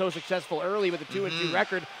 who's been so successful early with a 2-2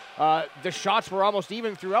 record, the shots were almost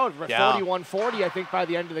even throughout, 41-40, I think, by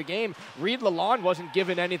the end of the game. Reed Lalonde wasn't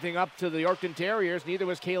giving anything up to the Yorkton Terriers, neither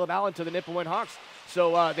was Caleb Allen to the Nipawin Hawks.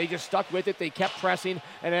 So they just stuck with it. They kept pressing.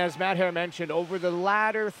 And as Matt Hare mentioned, over the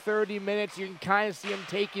latter 30 minutes, you can kind of see them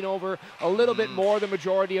taking over a little bit more the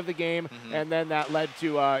majority of the game. And then that led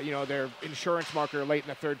to, their insurance marker late in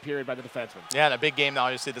the third period by the defenseman. Yeah, and a big game,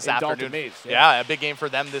 obviously, this afternoon. Maze, a big game for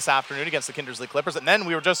them this afternoon against the Kindersley Clippers. And then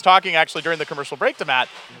we were just talking, actually, during the commercial break to Matt,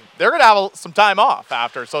 they're going to have some time off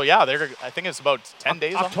after. So, yeah, I think it's about 10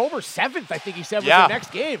 days off. October 7th, I think he said, was their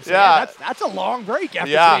next game. So, that's a long break after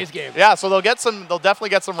today's game. Yeah, so they'll definitely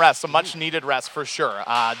get some rest, some much needed rest for sure.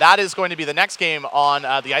 That is going to be the next game on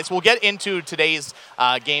the ice. We'll get into today's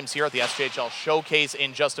games here at the SJHL Showcase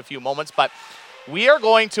in just a few moments, but we are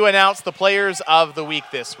going to announce the players of the week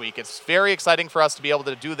this week. It's very exciting for us to be able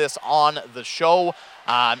to do this on the show.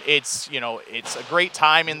 It's a great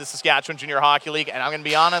time in the Saskatchewan Junior Hockey League, and I'm going to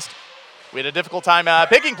be honest, we had a difficult time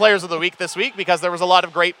picking players of the week this week because there was a lot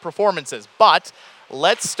of great performances. But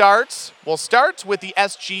we'll start with the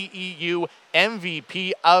SGEU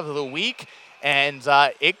MVP of the week, and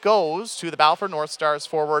it goes to the Battleford North Stars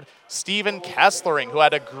forward Steven Kesslering, who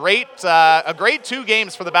had a great 2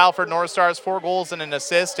 games for the Battleford North Stars, 4 goals and an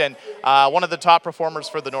assist, and one of the top performers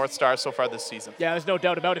for the North Stars so far this season. Yeah, there's no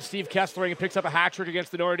doubt about it. Steve Kesslering picks up a hat trick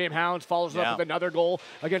against the Notre Dame Hounds, follows up with another goal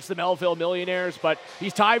against the Melville Millionaires, but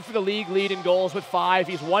he's tied for the league lead in goals with 5.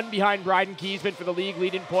 He's 1 behind Bryden Kiesman for the league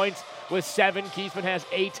lead in points with 7. Kiesman has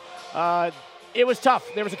 8. It was tough.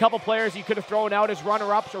 There was a couple players you could have thrown out as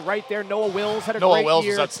runner-ups or right there. Noah Wills had a great year. Noah Wills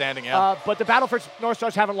was outstanding, but the Battleford North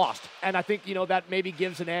Stars haven't lost, and I think that maybe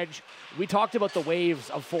gives an edge. We talked about the waves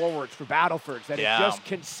of forwards for Battlefords, that it just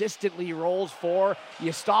consistently rolls 4.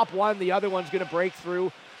 You stop one, the other one's going to break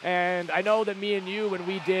through. And I know that me and you, when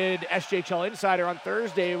we did SJHL Insider on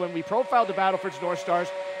Thursday, when we profiled the Battleford's North Stars,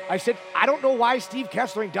 I said, I don't know why Steve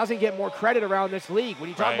Kesslering doesn't get more credit around this league. When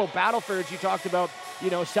you talk about Battlefords, you talked about,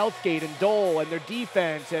 Southgate and Dole and their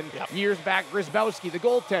defense, and years back, Grzybowski, the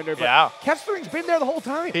goaltender. But Kesslering's been there the whole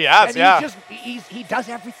time. He has, and he does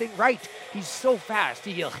everything right. He's so fast.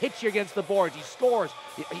 He'll hit you against the boards. He scores.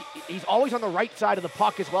 He's always on the right side of the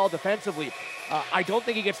puck as well defensively. I don't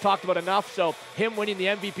think he gets talked about enough, so him winning the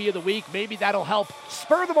MVP of the week, maybe that'll help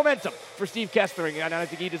spur the momentum for Steve Kesslering, and I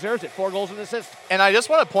think he deserves it. 4 goals and an assist. And I just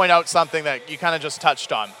want to point out something that you kind of just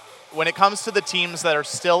touched on. When it comes to the teams that are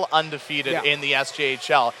still undefeated in the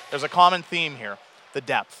SJHL, there's a common theme here, the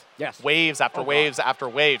depth. Yes. Waves after waves after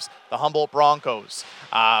waves. The Humboldt Broncos,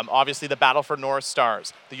 obviously the Battleford North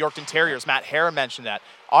Stars, the Yorkton Terriers. Matt Hare mentioned that.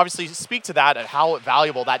 Obviously, speak to that and how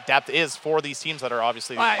valuable that depth is for these teams that are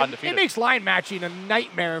obviously undefeated. It makes line matching a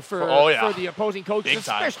nightmare for the opposing coaches,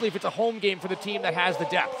 especially if it's a home game for the team that has the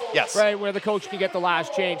depth. Yes. Right, where the coach can get the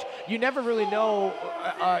last change. You never really know.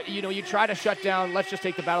 You try to shut down. Let's just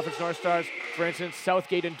take the Battleford North Stars, for instance,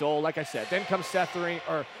 Southgate and Dole, like I said. Then comes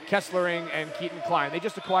Kesslering and Keaton Klein. They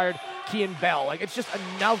just acquired Kean Bell. It's just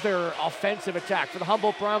another offensive attack for the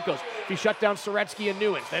Humboldt Broncos. If you shut down Soretsky and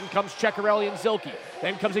Newens, then comes Ceccarelli and Zilke.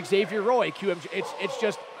 Then comes Xavier Roy.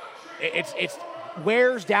 It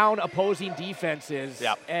wears down opposing defenses.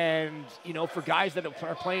 Yep. And, for guys that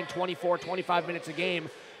are playing 24, 25 minutes a game,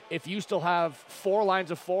 if you still have 4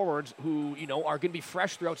 lines of forwards who, are going to be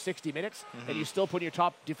fresh throughout 60 minutes, and you still put your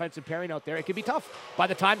top defensive pairing out there, it can be tough. By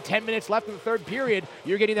the time 10 minutes left in the third period,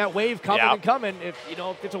 you're getting that wave coming and coming. If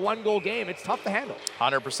it's a 1-goal game, it's tough to handle.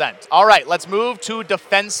 100%. All right, let's move to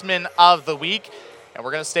Defenseman of the Week. And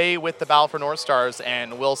we're going to stay with the Battleford North Stars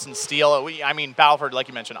and Wilson Steele. Battleford, like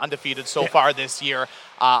you mentioned, undefeated so far this year.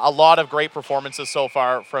 A lot of great performances so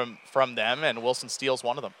far from them, and Wilson Steele's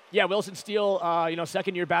one of them. Yeah, Wilson Steele,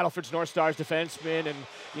 second-year Battleford's North Stars defenseman,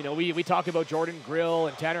 and we talk about Jordan Grill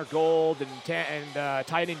and Tanner Gold and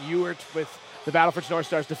Tynan Ewert with the Battleford's North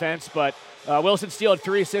Stars defense, but Wilson Steele had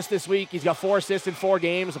 3 assists this week. He's got 4 assists in 4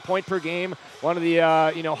 games, a point per game. One of the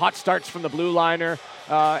hot starts from the blue liner.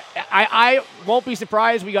 I won't be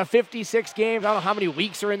surprised. We got 56 games. I don't know how many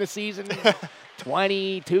weeks are in the season.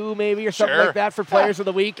 22 maybe or something like that for players of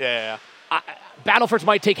the week. Yeah. Battlefords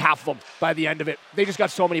might take half of them by the end of it. They just got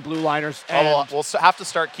so many blue liners. And we'll have to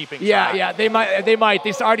start keeping track. Yeah, they might.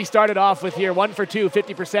 They already started off with 1 for 2,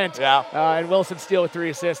 50%. Yeah. And Wilson Steele with 3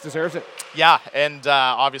 assists deserves it. Yeah, and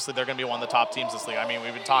obviously they're going to be one of the top teams this league.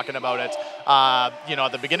 We've been talking about it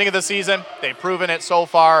At the beginning of the season, they've proven it so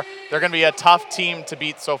far. They're going to be a tough team to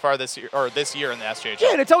beat so far this year in the SJHL.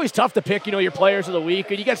 Yeah, and it's always tough to pick, your players of the week,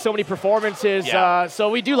 and you get so many performances. Yeah. So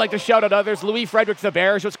we do like to shout out others. Louis Fredericks, the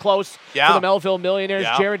Bears, was close for the Melville Millionaires.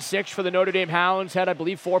 Yeah. Jared Six for the Notre Dame Hounds had, I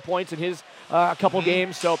believe, 4 points in his couple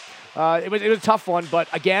games. So it was a tough one, but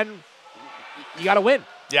again, you got to win.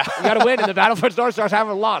 Yeah. You got to win, and the Battle for North Stars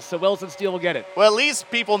haven't lost, so Wilson Steele will get it. Well, at least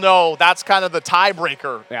people know that's kind of the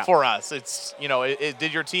tiebreaker for us. It's,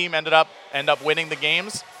 did your team end up winning the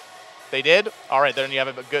games? They did? All right, then you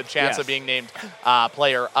have a good chance of being named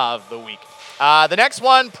Player of the Week. The next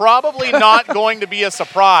one, probably not going to be a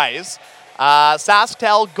surprise.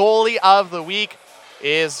 SaskTel Goalie of the Week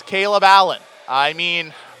is Caleb Allen. I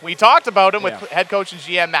mean, we talked about him with head coach and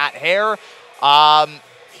GM Matt Hare.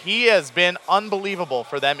 He has been unbelievable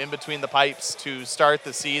for them in between the pipes to start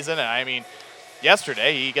the season. And I mean,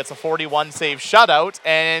 yesterday he gets a 41-save shutout,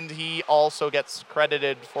 and he also gets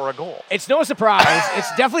credited for a goal. It's no surprise. It's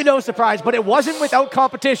definitely no surprise, but it wasn't without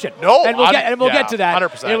competition. No. And we'll get to that.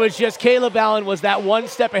 100%. It was just Caleb Allen was that one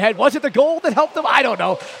step ahead. Was it the goal that helped him? I don't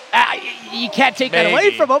know. You can't take that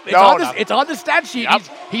away from him. It's on the stat sheet. Yep.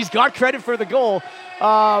 He's got credit for the goal.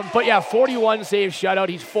 But yeah, 41 save shutout.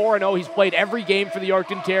 He's 4-0. He's played every game for the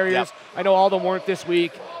Yorkton Terriers. Yep. I know all of them weren't this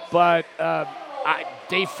week, but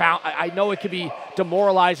I know it could be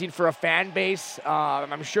demoralizing for a fan base.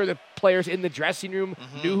 I'm sure the players in the dressing room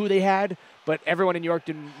knew who they had, but everyone in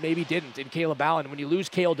Yorkton maybe didn't. And Caleb Allen, when you lose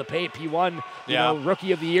Cale DePape, he won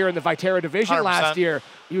Rookie of the Year in the Viterra Division 100%. last year.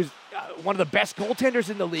 He was one of the best goaltenders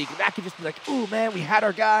in the league. And that could just be like, ooh, man, we had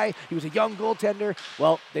our guy. He was a young goaltender.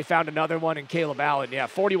 Well, they found another one in Caleb Allen.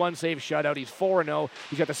 41 save shutout. He's 4-0.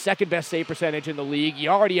 He's got the second best save percentage in the league. He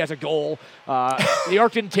already has a goal. The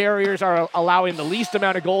Yorkton Terriers are allowing the least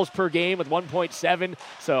amount of goals per game with 1.7.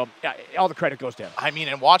 So all the credit goes to him. I mean,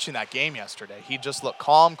 in watching that game yesterday, he just looked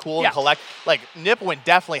calm, cool, and collect. Like, Nipawin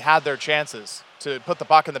definitely had their chances to put the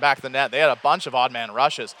puck in the back of the net. They had a bunch of odd man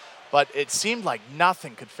rushes, but it seemed like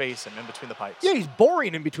nothing could face him in between the pipes. Yeah, he's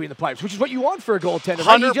boring in between the pipes, which is what you want for a goaltender.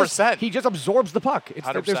 100%. Right? He just absorbs the puck.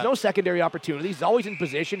 100%. There's no secondary opportunities. He's always in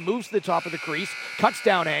position, moves to the top of the crease, cuts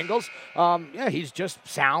down angles. He's just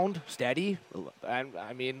sound, steady. And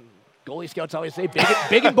I mean, goalie scouts always say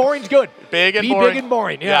big and boring's good. Big and boring. Big and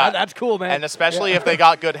boring. Yeah, that's cool, man. And especially if they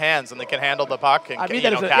got good hands and they can handle the puck and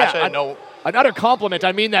catch it. Another compliment.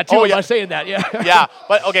 I mean that too by saying that. Yeah. Yeah,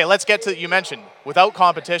 but okay, let's get to, you mentioned without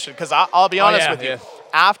competition, because I'll be honest with you.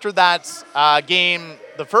 After that game,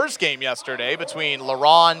 the first game yesterday between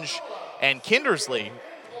LaRange and Kindersley,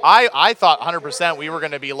 I thought 100% we were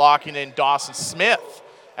going to be locking in Dawson Smith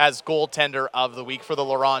as goaltender of the week for the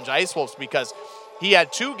LaRange Ice Wolves, because he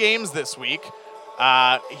had 2 games this week.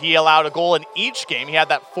 He allowed a goal in each game. He had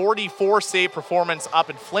that 44-save performance up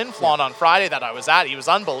in Flin Flon on Friday that I was at. He was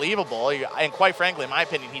unbelievable. And quite frankly, in my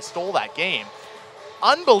opinion, he stole that game.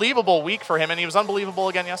 Unbelievable week for him, and he was unbelievable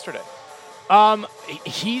again yesterday.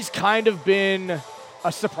 He's kind of been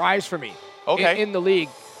a surprise for me in the league.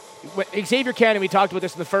 Xavier Cannon, we talked about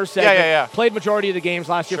this in the first segment, played majority of the games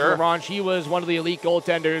last year for LaRange. He was one of the elite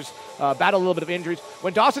goaltenders, battled a little bit of injuries.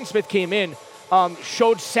 When Dawson Smith came in,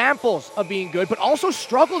 showed samples of being good, but also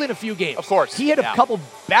struggled in a few games. Of course. He had a couple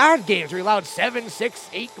bad games where he allowed 7, 6,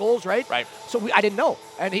 8 goals, right? Right. So I didn't know.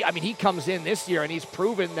 And he comes in this year, and he's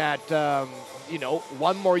proven that,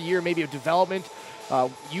 one more year maybe of development.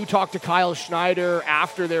 You talked to Kyle Schneider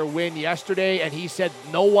after their win yesterday, and he said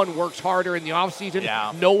no one works harder in the offseason.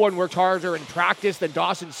 Yeah. No one works harder in practice than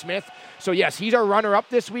Dawson Smith. So, yes, he's our runner-up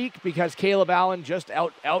this week because Caleb Allen just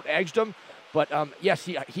out-edged him. But, yes,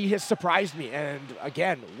 he has surprised me. And,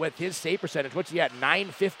 again, with his save percentage, what's he at?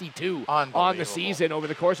 .952 on the season over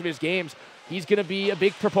the course of his games. He's going to be a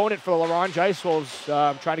big proponent for the LaRange Ice Wolves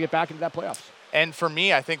trying to get back into that playoffs. And for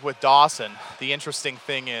me, I think with Dawson, the interesting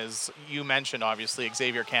thing is, you mentioned, obviously,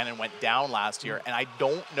 Xavier Cannon went down last year. And I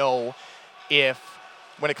don't know if,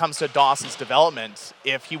 when it comes to Dawson's development,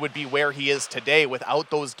 if he would be where he is today without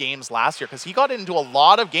those games last year, because he got into a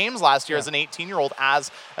lot of games last year as an 18-year-old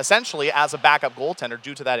essentially as a backup goaltender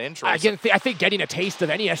due to that injury. Again, I think getting a taste of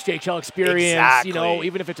any SJHL experience,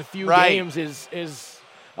 even if it's a few games, is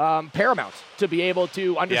paramount to be able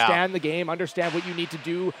to understand the game, understand what you need to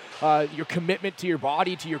do, your commitment to your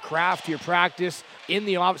body, to your craft, to your practice in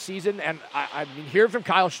the off season. And I mean, hearing from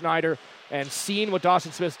Kyle Schneider and seeing what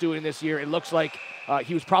Dawson Smith's doing this year, it looks like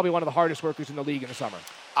he was probably one of the hardest workers in the league in the summer.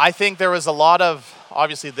 I think there was a lot of,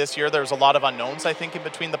 obviously this year, there was a lot of unknowns, I think, in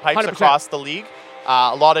between the pipes 100%. across the league.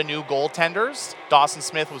 A lot of new goaltenders. Dawson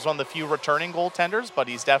Smith was one of the few returning goaltenders, but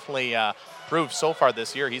he's definitely proved so far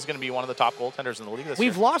this year he's going to be one of the top goaltenders in the league this year.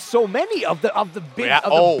 We've lost so many of the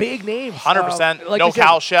big names. 100%. Like no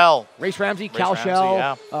Cal Shell. Race Ramsey, Cal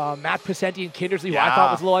Shell, Matt Pacenti and Kindersley, who I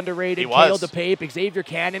thought was a little underrated. Kale DePape, Xavier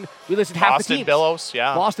Cannon. We listed half the teams. Billows,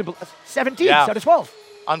 Boston, 17 out of 12.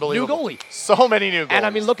 Unbelievable. New goalie. So many new goalies. And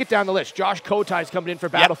I mean, look it down the list. Josh Kotai's coming in for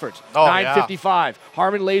Battleford. 955.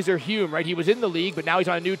 Harmon Laser Hume, right? He was in the league, but now he's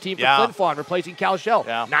on a new team for Flin Flon, replacing Cal Shell.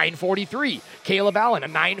 943. Caleb Allen, a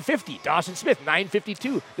 950. Dawson Smith,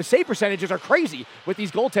 952. The save percentages are crazy with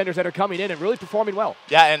these goaltenders that are coming in and really performing well.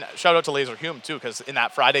 Yeah, and shout out to Laser Hume, too, because in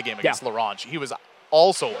that Friday game against Laurent, he was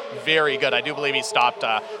also very good. I do believe he stopped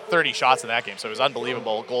 30 shots in that game, so it was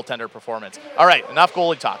unbelievable goaltender performance. All right, enough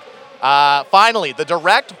goalie talk. Finally, the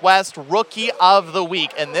Direct West Rookie of the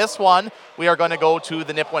Week. And this one, we are going to go to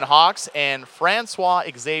the Nipawin Hawks and Francois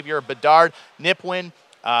Xavier Bedard. Nipawin,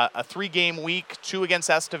 a 3-game week, 2 against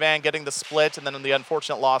Estevan, getting the split, and then the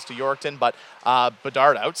unfortunate loss to Yorkton. But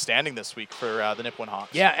Bedard, outstanding this week for the Nipawin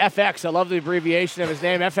Hawks. Yeah, FX. I love the abbreviation of his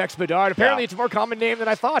name, FX Bedard. Apparently, it's a more common name than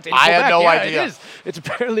I thought. I had no idea. It is. It's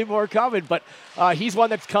apparently more common, but he's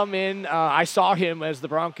one that's come in. I saw him as the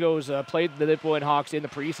Broncos played the Nipawin Hawks in the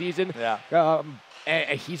preseason.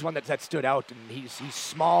 And he's one that stood out, and he's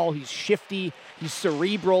small, he's shifty, he's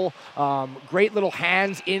cerebral, great little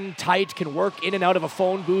hands in tight, can work in and out of a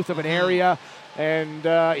phone booth of an area,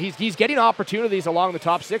 and he's getting opportunities along the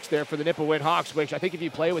top 6 there for the Nipawin Hawks, which I think if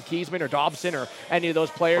you play with Kiesman or Dobson or any of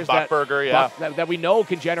those players that we know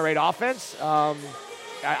can generate offense,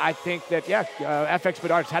 I think that, FX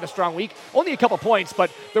Bedard's had a strong week. Only a couple points,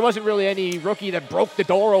 but there wasn't really any rookie that broke the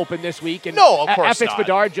door open this week. And no, of course FX not.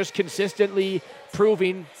 Bedard just consistently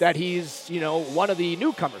proving that he's, one of the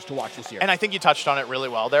newcomers to watch this year. And I think you touched on it really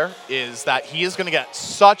well there, is that he is going to get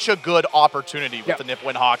such a good opportunity with the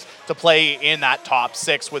Nipawin Hawks to play in that top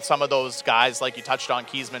 6 with some of those guys like you touched on,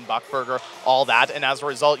 Kiesman, Buckberger, all that. And as a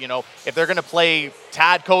result, if they're going to play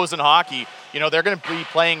Tad Cozen hockey, they're going to be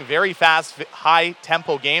playing very fast,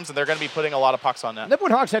 high-tempo games, and they're going to be putting a lot of pucks on net.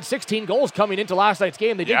 Nipawin Hawks had 16 goals coming into last night's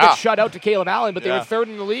game. They did get shut out to Caleb Allen, but they were 3rd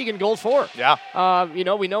in the league in goals for. We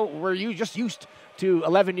know we're just used to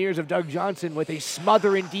 11 years of Doug Johnson with a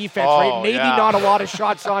smothering defense, right? Maybe not a lot of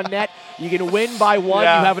shots on net. You can win by 1. You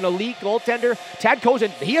have an elite goaltender. Tad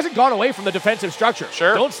Cozen, he hasn't gone away from the defensive structure.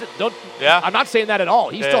 Don't. I'm not saying that at all.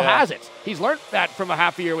 He still has it. He's learned that from a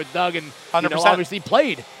half a year with Doug, and obviously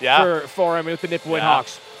played for him with the Nipawin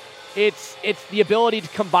Hawks. It's the ability to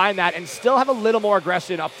combine that and still have a little more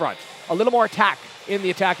aggression up front, a little more attack in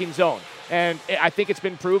the attacking zone. And I think it's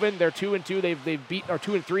been proven. They're 2-2. They've beaten, or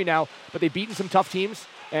 2-3 now, but they've beaten some tough teams,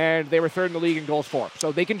 and they were 3rd in the league in goals for.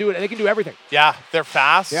 So they can do it. They can do everything. Yeah, they're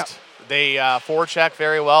fast. Yeah. They forecheck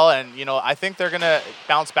very well, and I think they're going to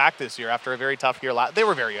bounce back this year after a very tough year. They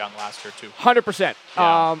were very young last year too.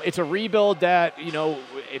 100%. It's a rebuild that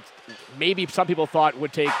it's maybe some people thought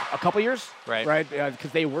would take a couple years, right?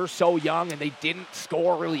 Because they were so young and they didn't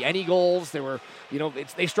score really any goals. They were,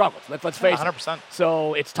 they struggled. Let's face 100%. it.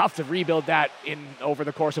 So it's tough to rebuild that over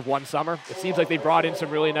the course of one summer. It seems like they brought in some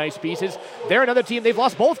really nice pieces. They're another team. They've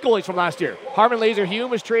lost both goalies from last year. Harmon Laser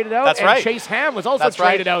Hume was traded out, and Chase Ham was also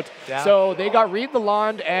traded out. Yeah. So they got Reed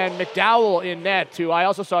Lalonde and McDowell in net, who I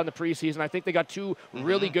also saw in the preseason. I think they got 2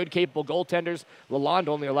 really good, capable goaltenders. Lalonde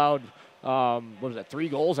only allowed 3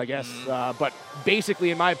 goals, I guess. But basically,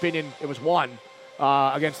 in my opinion, it was 1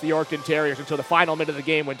 against the Yorkton Terriers until the final minute of the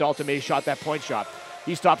game when Dalton Mays shot that point shot.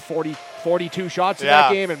 He stopped 42 shots in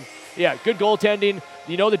that game. And, good goaltending.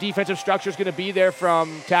 The defensive structure is going to be there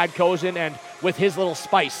from Tad Cozen, and with his little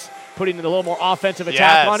spice, putting in a little more offensive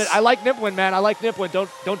attack on it. I like Nipawin, man. I like Nipawin.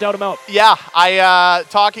 Don't doubt him out. Yeah, I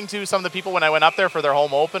talking to some of the people when I went up there for their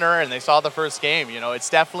home opener, and they saw the first game. It's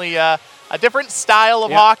definitely a different style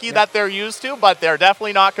of hockey that they're used to, but they're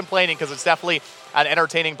definitely not complaining because it's definitely an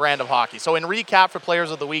entertaining brand of hockey. So in recap for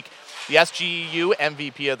Players of the Week, the SGU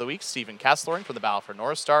MVP of the week, Stephen Kessler from the Battleford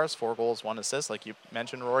North Stars, 4 goals, 1 assist, like you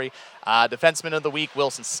mentioned, Rory. Defenseman of the week,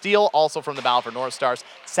 Wilson Steele, also from the Battleford North Stars.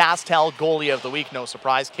 SaskTel Goalie of the week, no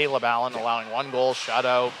surprise, Caleb Allen, allowing 1 goal,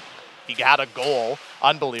 shutout. He had a goal,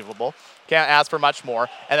 unbelievable. Can't ask for much more.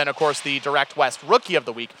 And then, of course, the Direct West Rookie of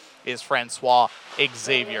the week is Francois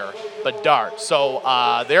Xavier Bedard. So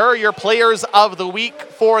there are your Players of the Week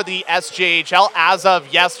for the SJHL as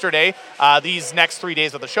of yesterday. These next 3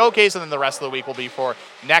 days of the showcase, and then the rest of the week will be for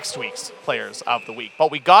next week's Players of the Week. But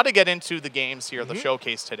we got to get into the games here, the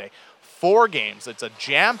showcase today. 4 games. It's a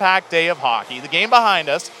jam-packed day of hockey. The game behind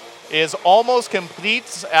us is almost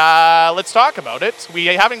complete. Let's talk about it. We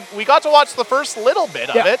got to watch the first little bit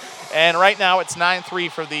of it, and right now it's 9-3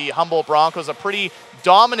 for the Humboldt Broncos. A pretty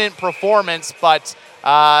dominant performance, but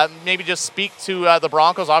maybe just speak to the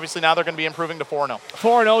Broncos. Obviously, now they're going to be improving to 4-0.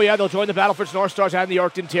 4-0, yeah. They'll join the Battleford North Stars and the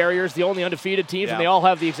Yorkton Terriers, the only undefeated teams, and they all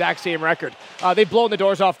have the exact same record. They've blown the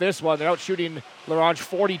doors off this one. They're out shooting La Ronge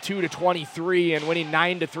 42-23 and winning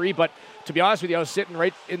 9-3. But to be honest with you, I was sitting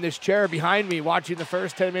right in this chair behind me watching the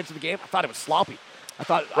first 10 minutes of the game. I thought it was sloppy. I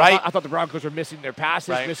thought the Broncos were missing their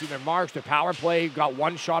passes, missing their marks, their power play, got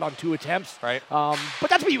one shot on 2 attempts. Right. But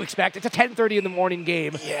that's what you expect. It's a 10:30 in the morning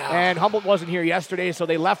game. Yeah. And Humboldt wasn't here yesterday, so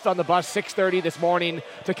they left on the bus 6:30 this morning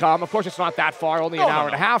to come. Of course, it's not that far, only an hour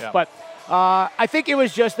and a half. Yeah. But I think it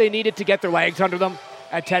was just they needed to get their legs under them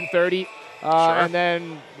at 10:30. And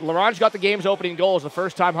then La Ronge got the game's opening goal. It was the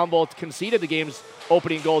first time Humboldt conceded the game's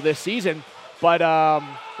opening goal this season. But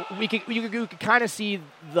you could kind of see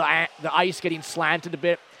the ice getting slanted a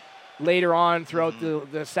bit later on throughout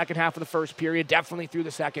the second half of the first period, definitely through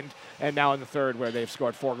the second, and now in the third, where they've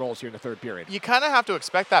scored 4 goals here in the third period. You kind of have to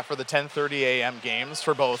expect that for the 10:30 a.m. games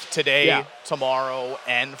for both today, tomorrow,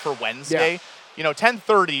 and for Wednesday. You know,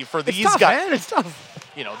 10:30 for these tough, guys. Man. It's tough.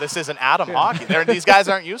 You know, this isn't Adam hockey. These guys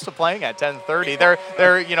aren't used to playing at 10:30.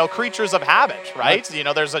 They're creatures of habit, right? You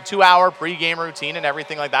know, there's a 2-hour pregame routine and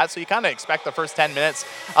everything like that. So you kind of expect the first 10 minutes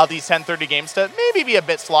of these 10:30 games to maybe be a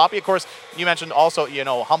bit sloppy. Of course, you mentioned also,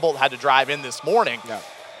 Humboldt had to drive in this morning. Yeah.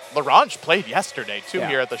 La Ronge played yesterday, too,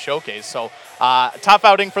 here at the showcase. So, tough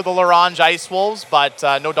outing for the La Ronge Ice Wolves, but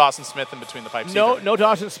no Dawson Smith in between the pipes either. No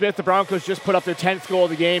Dawson Smith. The Broncos just put up their 10th goal of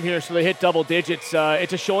the game here, so they hit double digits.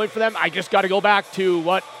 It's a showing for them. I just got to go back to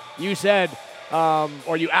what you said,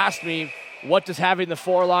 or you asked me, what does having the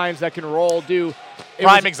 4 lines that can roll do?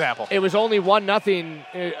 Prime example. It was only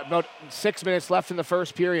 1-0, about 6 minutes left in the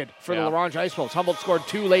first period for the La Ronge Ice Wolves. Humboldt scored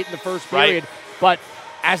 2 late in the first period, but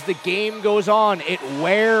as the game goes on, it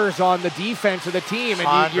wears on the defense of the team,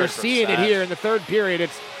 and you're seeing it here in the third period.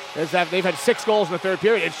 They've had 6 goals in the third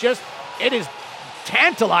period. It is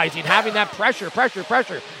tantalizing having that pressure.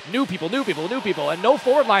 New people, and no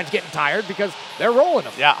forward line's getting tired because they're rolling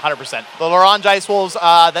them. Yeah, 100%. The La Ronge Ice Wolves,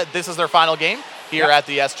 this is their final game here at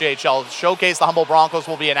the SJHL Showcase. The Humboldt Broncos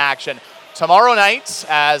will be in action tomorrow night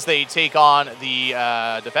as they take on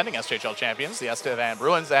the defending SJHL champions, the Estevan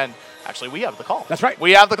Bruins, and actually we have the call. That's right.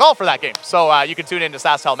 We have the call for that game. So you can tune in to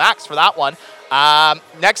SaskTel Max for that one.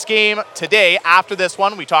 Next game today, after this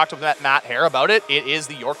one, we talked with Matt Hare about it. It is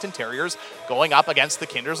the Yorkton Terriers going up against the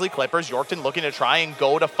Kindersley Clippers. Yorkton looking to try and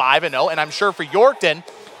go to 5-0, and I'm sure for Yorkton,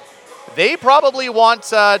 they probably want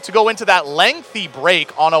to go into that lengthy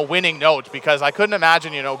break on a winning note, because I couldn't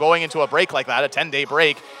imagine, going into a break like that, a 10-day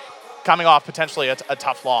break, coming off potentially a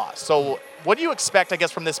tough loss. So what do you expect, I guess,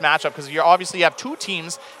 from this matchup? Because you have 2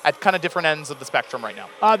 teams at kind of different ends of the spectrum right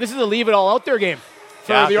now. This is a leave-it-all-out-there game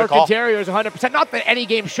for the Yorkton Terriers, 100%. Not that any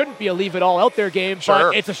game shouldn't be a leave-it-all-out-there game,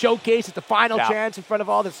 but it's a showcase. It's the final chance in front of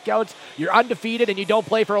all the scouts. You're undefeated, and you don't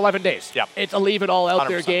play for 11 days. Yep. It's a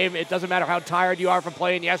leave-it-all-out-there game. It doesn't matter how tired you are from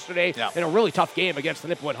playing yesterday in a really tough game against the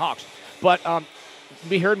Nipawin Hawks. But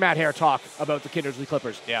we heard Matt Hare talk about the Kindersley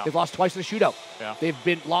Clippers. Yeah. They've lost twice in the shootout. Yeah. They've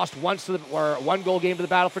been lost once to or 1-goal game to the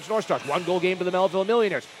Battleford North Stars, 1-goal game to the Melville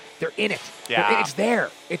Millionaires. They're in it. Yeah. It's there.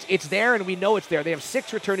 It's there, and we know it's there. They have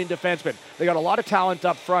 6 returning defensemen. They got a lot of talent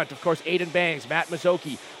up front. Of course, Aiden Bangs, Matt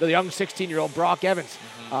Mazzocchi, the young 16-year-old Brock Evans.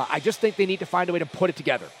 I just think they need to find a way to put it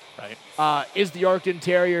together. Right. Is the Yorkton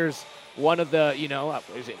Terriers one of the,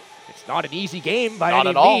 it's not an easy game by Not any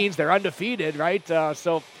at all. means. They're undefeated, right?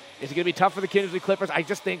 So is it going to be tough for the Kindersley Clippers? I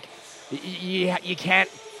just think you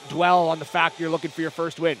can't dwell on the fact you're looking for your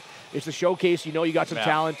first win. It's a showcase. You got some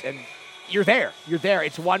talent, and you're there. You're there.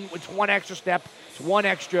 It's one extra step. It's one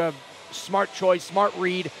extra smart choice, smart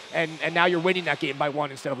read, and now you're winning that game by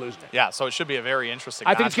 1 instead of losing it. Yeah, so it should be a very interesting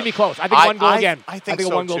I think it's matchup. going to be close. I think 1 goal again. I think a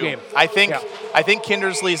so 1-goal too. game. I think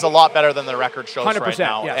Kindersley's a lot better than the record shows 100%, right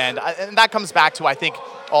now. yes. And that comes back to, I think,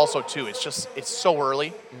 also too, it's so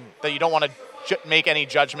early that you don't want to make any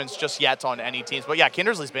judgments just yet on any teams. But yeah,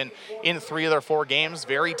 Kindersley's been in 3 of their 4 games,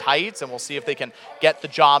 very tight, and we'll see if they can get the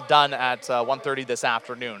job done at 1:30 this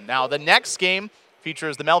afternoon. Now, the next game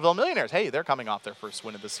features the Melville Millionaires. Hey, they're coming off their first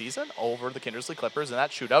win of the season over the Kindersley Clippers in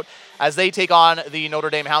that shootout as they take on the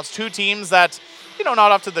Notre Dame Hounds. 2 teams that, not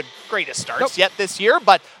up to the greatest starts yet this year,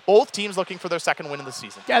 but both teams looking for their second win of the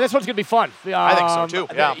season. Yeah, this one's going to be fun. I think so,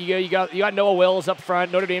 too. Yeah. You got Noah Wills up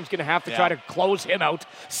front. Notre Dame's going to have to try to close him out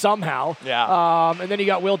somehow. Yeah. And then you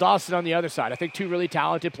got Will Dawson on the other side. I think two really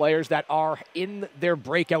talented players that are in their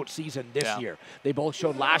breakout season this year. They both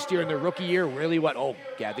showed last year in their rookie year really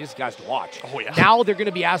these guys to watch. Oh, yeah. Now they're going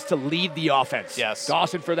to be asked to lead the offense. Yes.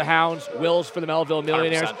 Dawson for the Hounds, Wills for the Melville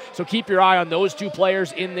Millionaires. 100%. So keep your eye on those two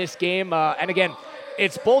players in this game. And again,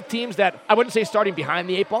 it's both teams that I wouldn't say starting behind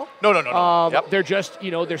the 8 ball. No. They're just,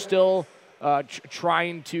 they're still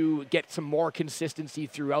trying to get some more consistency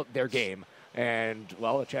throughout their game. And,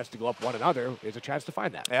 a chance to go up one another is a chance to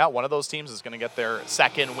find that. Yeah, one of those teams is going to get their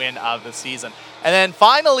second win of the season. And then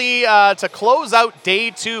finally, to close out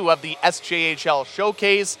day 2 of the SJHL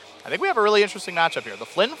Showcase, I think we have a really interesting matchup here. The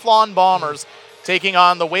Flin Flon Bombers taking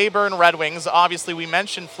on the Weyburn Red Wings. Obviously, we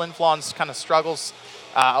mentioned Flin Flon's kind of struggles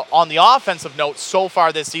on the offensive note so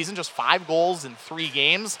far this season, just 5 goals in 3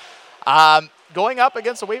 games. Going up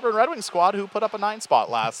against a Weyburn Red Wings squad who put up a 9 spot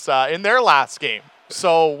in their last game.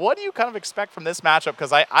 So what do you kind of expect from this matchup?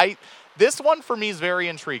 Because this one for me is very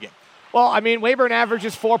intriguing. Well, I mean, Weyburn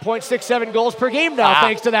averages 4.67 goals per game now,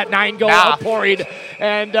 thanks to that 9-goal outpouring.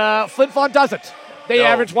 And Flin Flon doesn't. They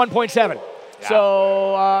average 1.7. Yeah.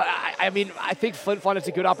 So, I think Flin Flon is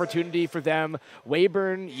a good opportunity for them.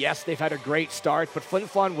 Weyburn, yes, they've had a great start, but Flin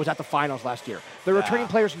Flon was at the finals last year. The returning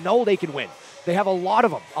players know they can win. They have a lot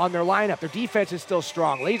of them on their lineup. Their defense is still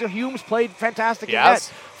strong. Laser Humes played fantastic in net.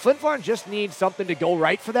 Flin Flon just needs something to go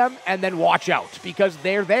right for them and then watch out because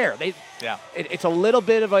they're there. It's a little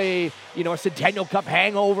bit of a Centennial Cup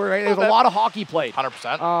hangover. There's a lot of hockey played.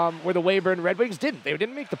 100%. Where the Weyburn Red Wings didn't. They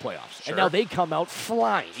didn't make the playoffs. Sure. And now they come out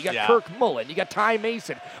flying. You got Kirk Mullen. You got Ty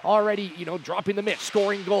Mason already, dropping the mitt,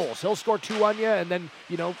 scoring goals. He'll score 2 on you and then,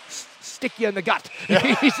 stick you in the gut.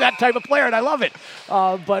 He's that type of player, and I love it.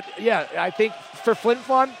 I think for Flin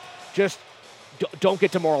Flon, just don't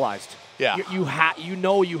get demoralized. Yeah. You have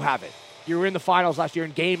it. You were in the finals last year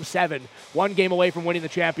in Game 7, 1 game away from winning the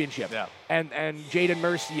championship. Yeah. And Jaden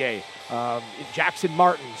Mercier, Jackson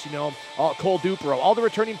Martins, Cole Dupro, all the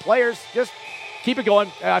returning players, just keep it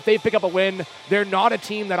going. If they pick up a win, they're not a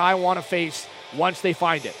team that I want to face once they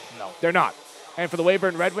find it. No. They're not. And for the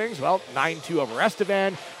Weyburn Red Wings, 9-2 over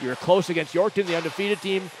Estevan. You're close against Yorkton, the undefeated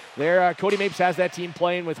team. There, Cody Mapes has that team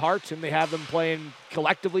playing with heart, and they have them playing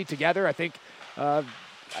collectively together. I think,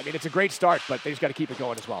 it's a great start, but they've got to keep it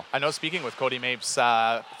going as well. I know speaking with Cody Mapes for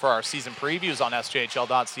our season previews on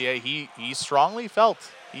SJHL.ca, he strongly felt,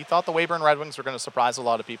 he thought the Weyburn Red Wings were going to surprise a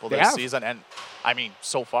lot of people this season. And,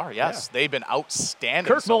 so far, yes, they've been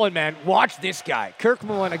outstanding. Kirk Mullen, man, watch this guy. Kirk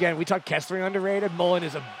Mullen, again, we talk Kessler underrated. Mullen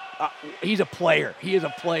is he's a player. He is a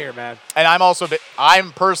player, man. And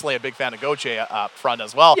I'm personally a big fan of Gauthier up front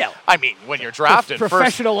as well. Yeah. When you're drafted,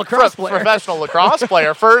 professional lacrosse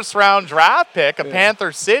player, first round draft pick of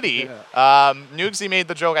Panther City. Nugsy made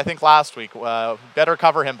the joke, I think last week. Better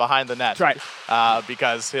cover him behind the net. That's right.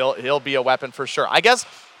 Because he'll be a weapon for sure. I guess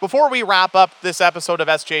before we wrap up this episode of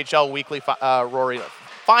SJHL Weekly, Rory,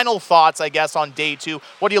 final thoughts, I guess, on day 2.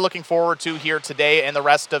 What are you looking forward to here today and the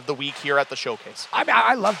rest of the week here at the showcase?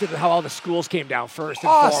 I loved it how all the schools came down first and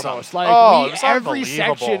awesome. foremost. Every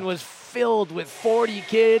section was filled with 40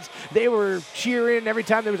 kids. They were cheering every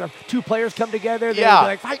time there was 2 players come together. They would be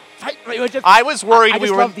like, fight. I was worried I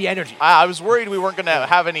loved the energy. I was worried we weren't going to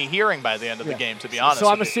have any hearing by the end of the game, to be honest. So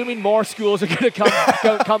I'm assuming more schools are going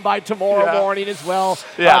to come by tomorrow morning as well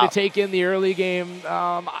to take in the early game.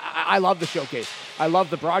 I love the showcase. I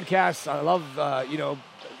love the broadcasts. I love,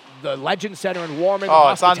 the Legend Center in Warman. The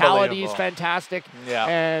hospitality is fantastic. Yeah.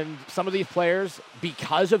 And some of these players,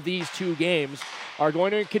 because of these 2 games, are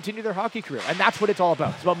going to continue their hockey career. And that's what it's all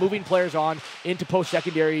about. It's about moving players on into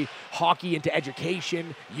post-secondary hockey, into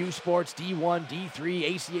education, U Sports, D1,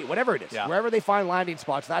 D3, ACA, whatever it is. Yeah. Wherever they find landing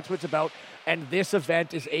spots, that's what it's about. And this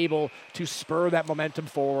event is able to spur that momentum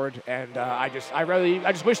forward. And I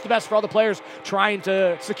just wish the best for all the players trying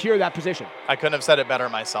to secure that position. I couldn't have said it better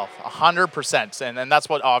myself. 100%. And that's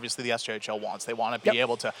what obviously the SJHL wants. They want to be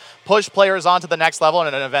able to push players onto the next level,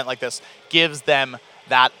 and an event like this gives them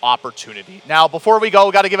that opportunity. Now, before we go,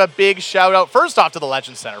 we've got to give a big shout out first off to the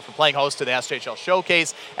Legend Center for playing host to the SJHL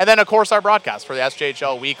Showcase, and then of course our broadcast for the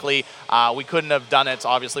SJHL Weekly. We couldn't have done it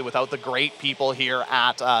obviously without the great people here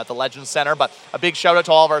at the Legend Center, but a big shout out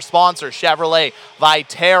to all of our sponsors: Chevrolet,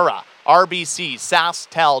 Viterra, RBC,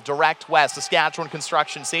 SaskTel, Direct West, Saskatchewan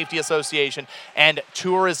Construction Safety Association, and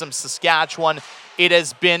Tourism Saskatchewan. It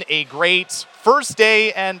has been a great first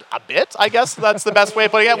day and a bit, I guess that's the best way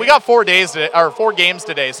of putting it. We got 4 days today, or 4 games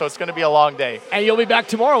today, so it's going to be a long day. And you'll be back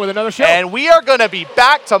tomorrow with another show. And we are going to be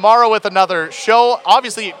back tomorrow with another show.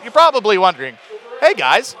 Obviously, you're probably wondering, hey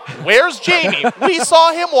guys, where's Jamie? We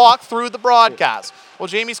saw him walk through the broadcast. Well,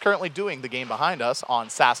 Jamie's currently doing the game behind us on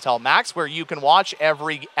SaskTel Max, where you can watch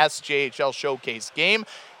every SJHL Showcase game.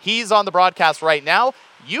 He's on the broadcast right now.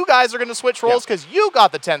 You guys are going to switch roles because you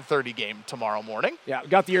got the 10:30 game tomorrow morning. Yeah, we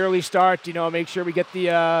got the early start. Make sure we get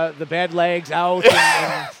the bed legs out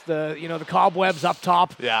and the cobwebs up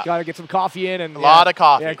top. Yeah, got to get some coffee in and a lot of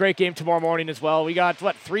coffee. Yeah, great game tomorrow morning as well. We got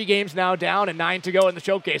 3 games now down and 9 to go in the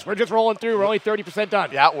showcase. We're just rolling through. We're only 30%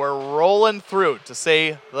 done. Yeah, we're rolling through, to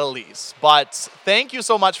say the least. But thank you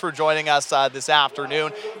so much for joining us this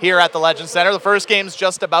afternoon here at the Legend Center. The first game's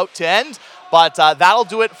just about to end. But that'll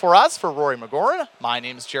do it for us. For Rory McGoran, my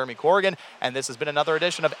name is Jeremy Corrigan, and this has been another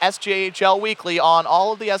edition of SJHL Weekly on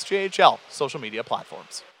all of the SJHL social media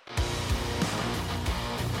platforms.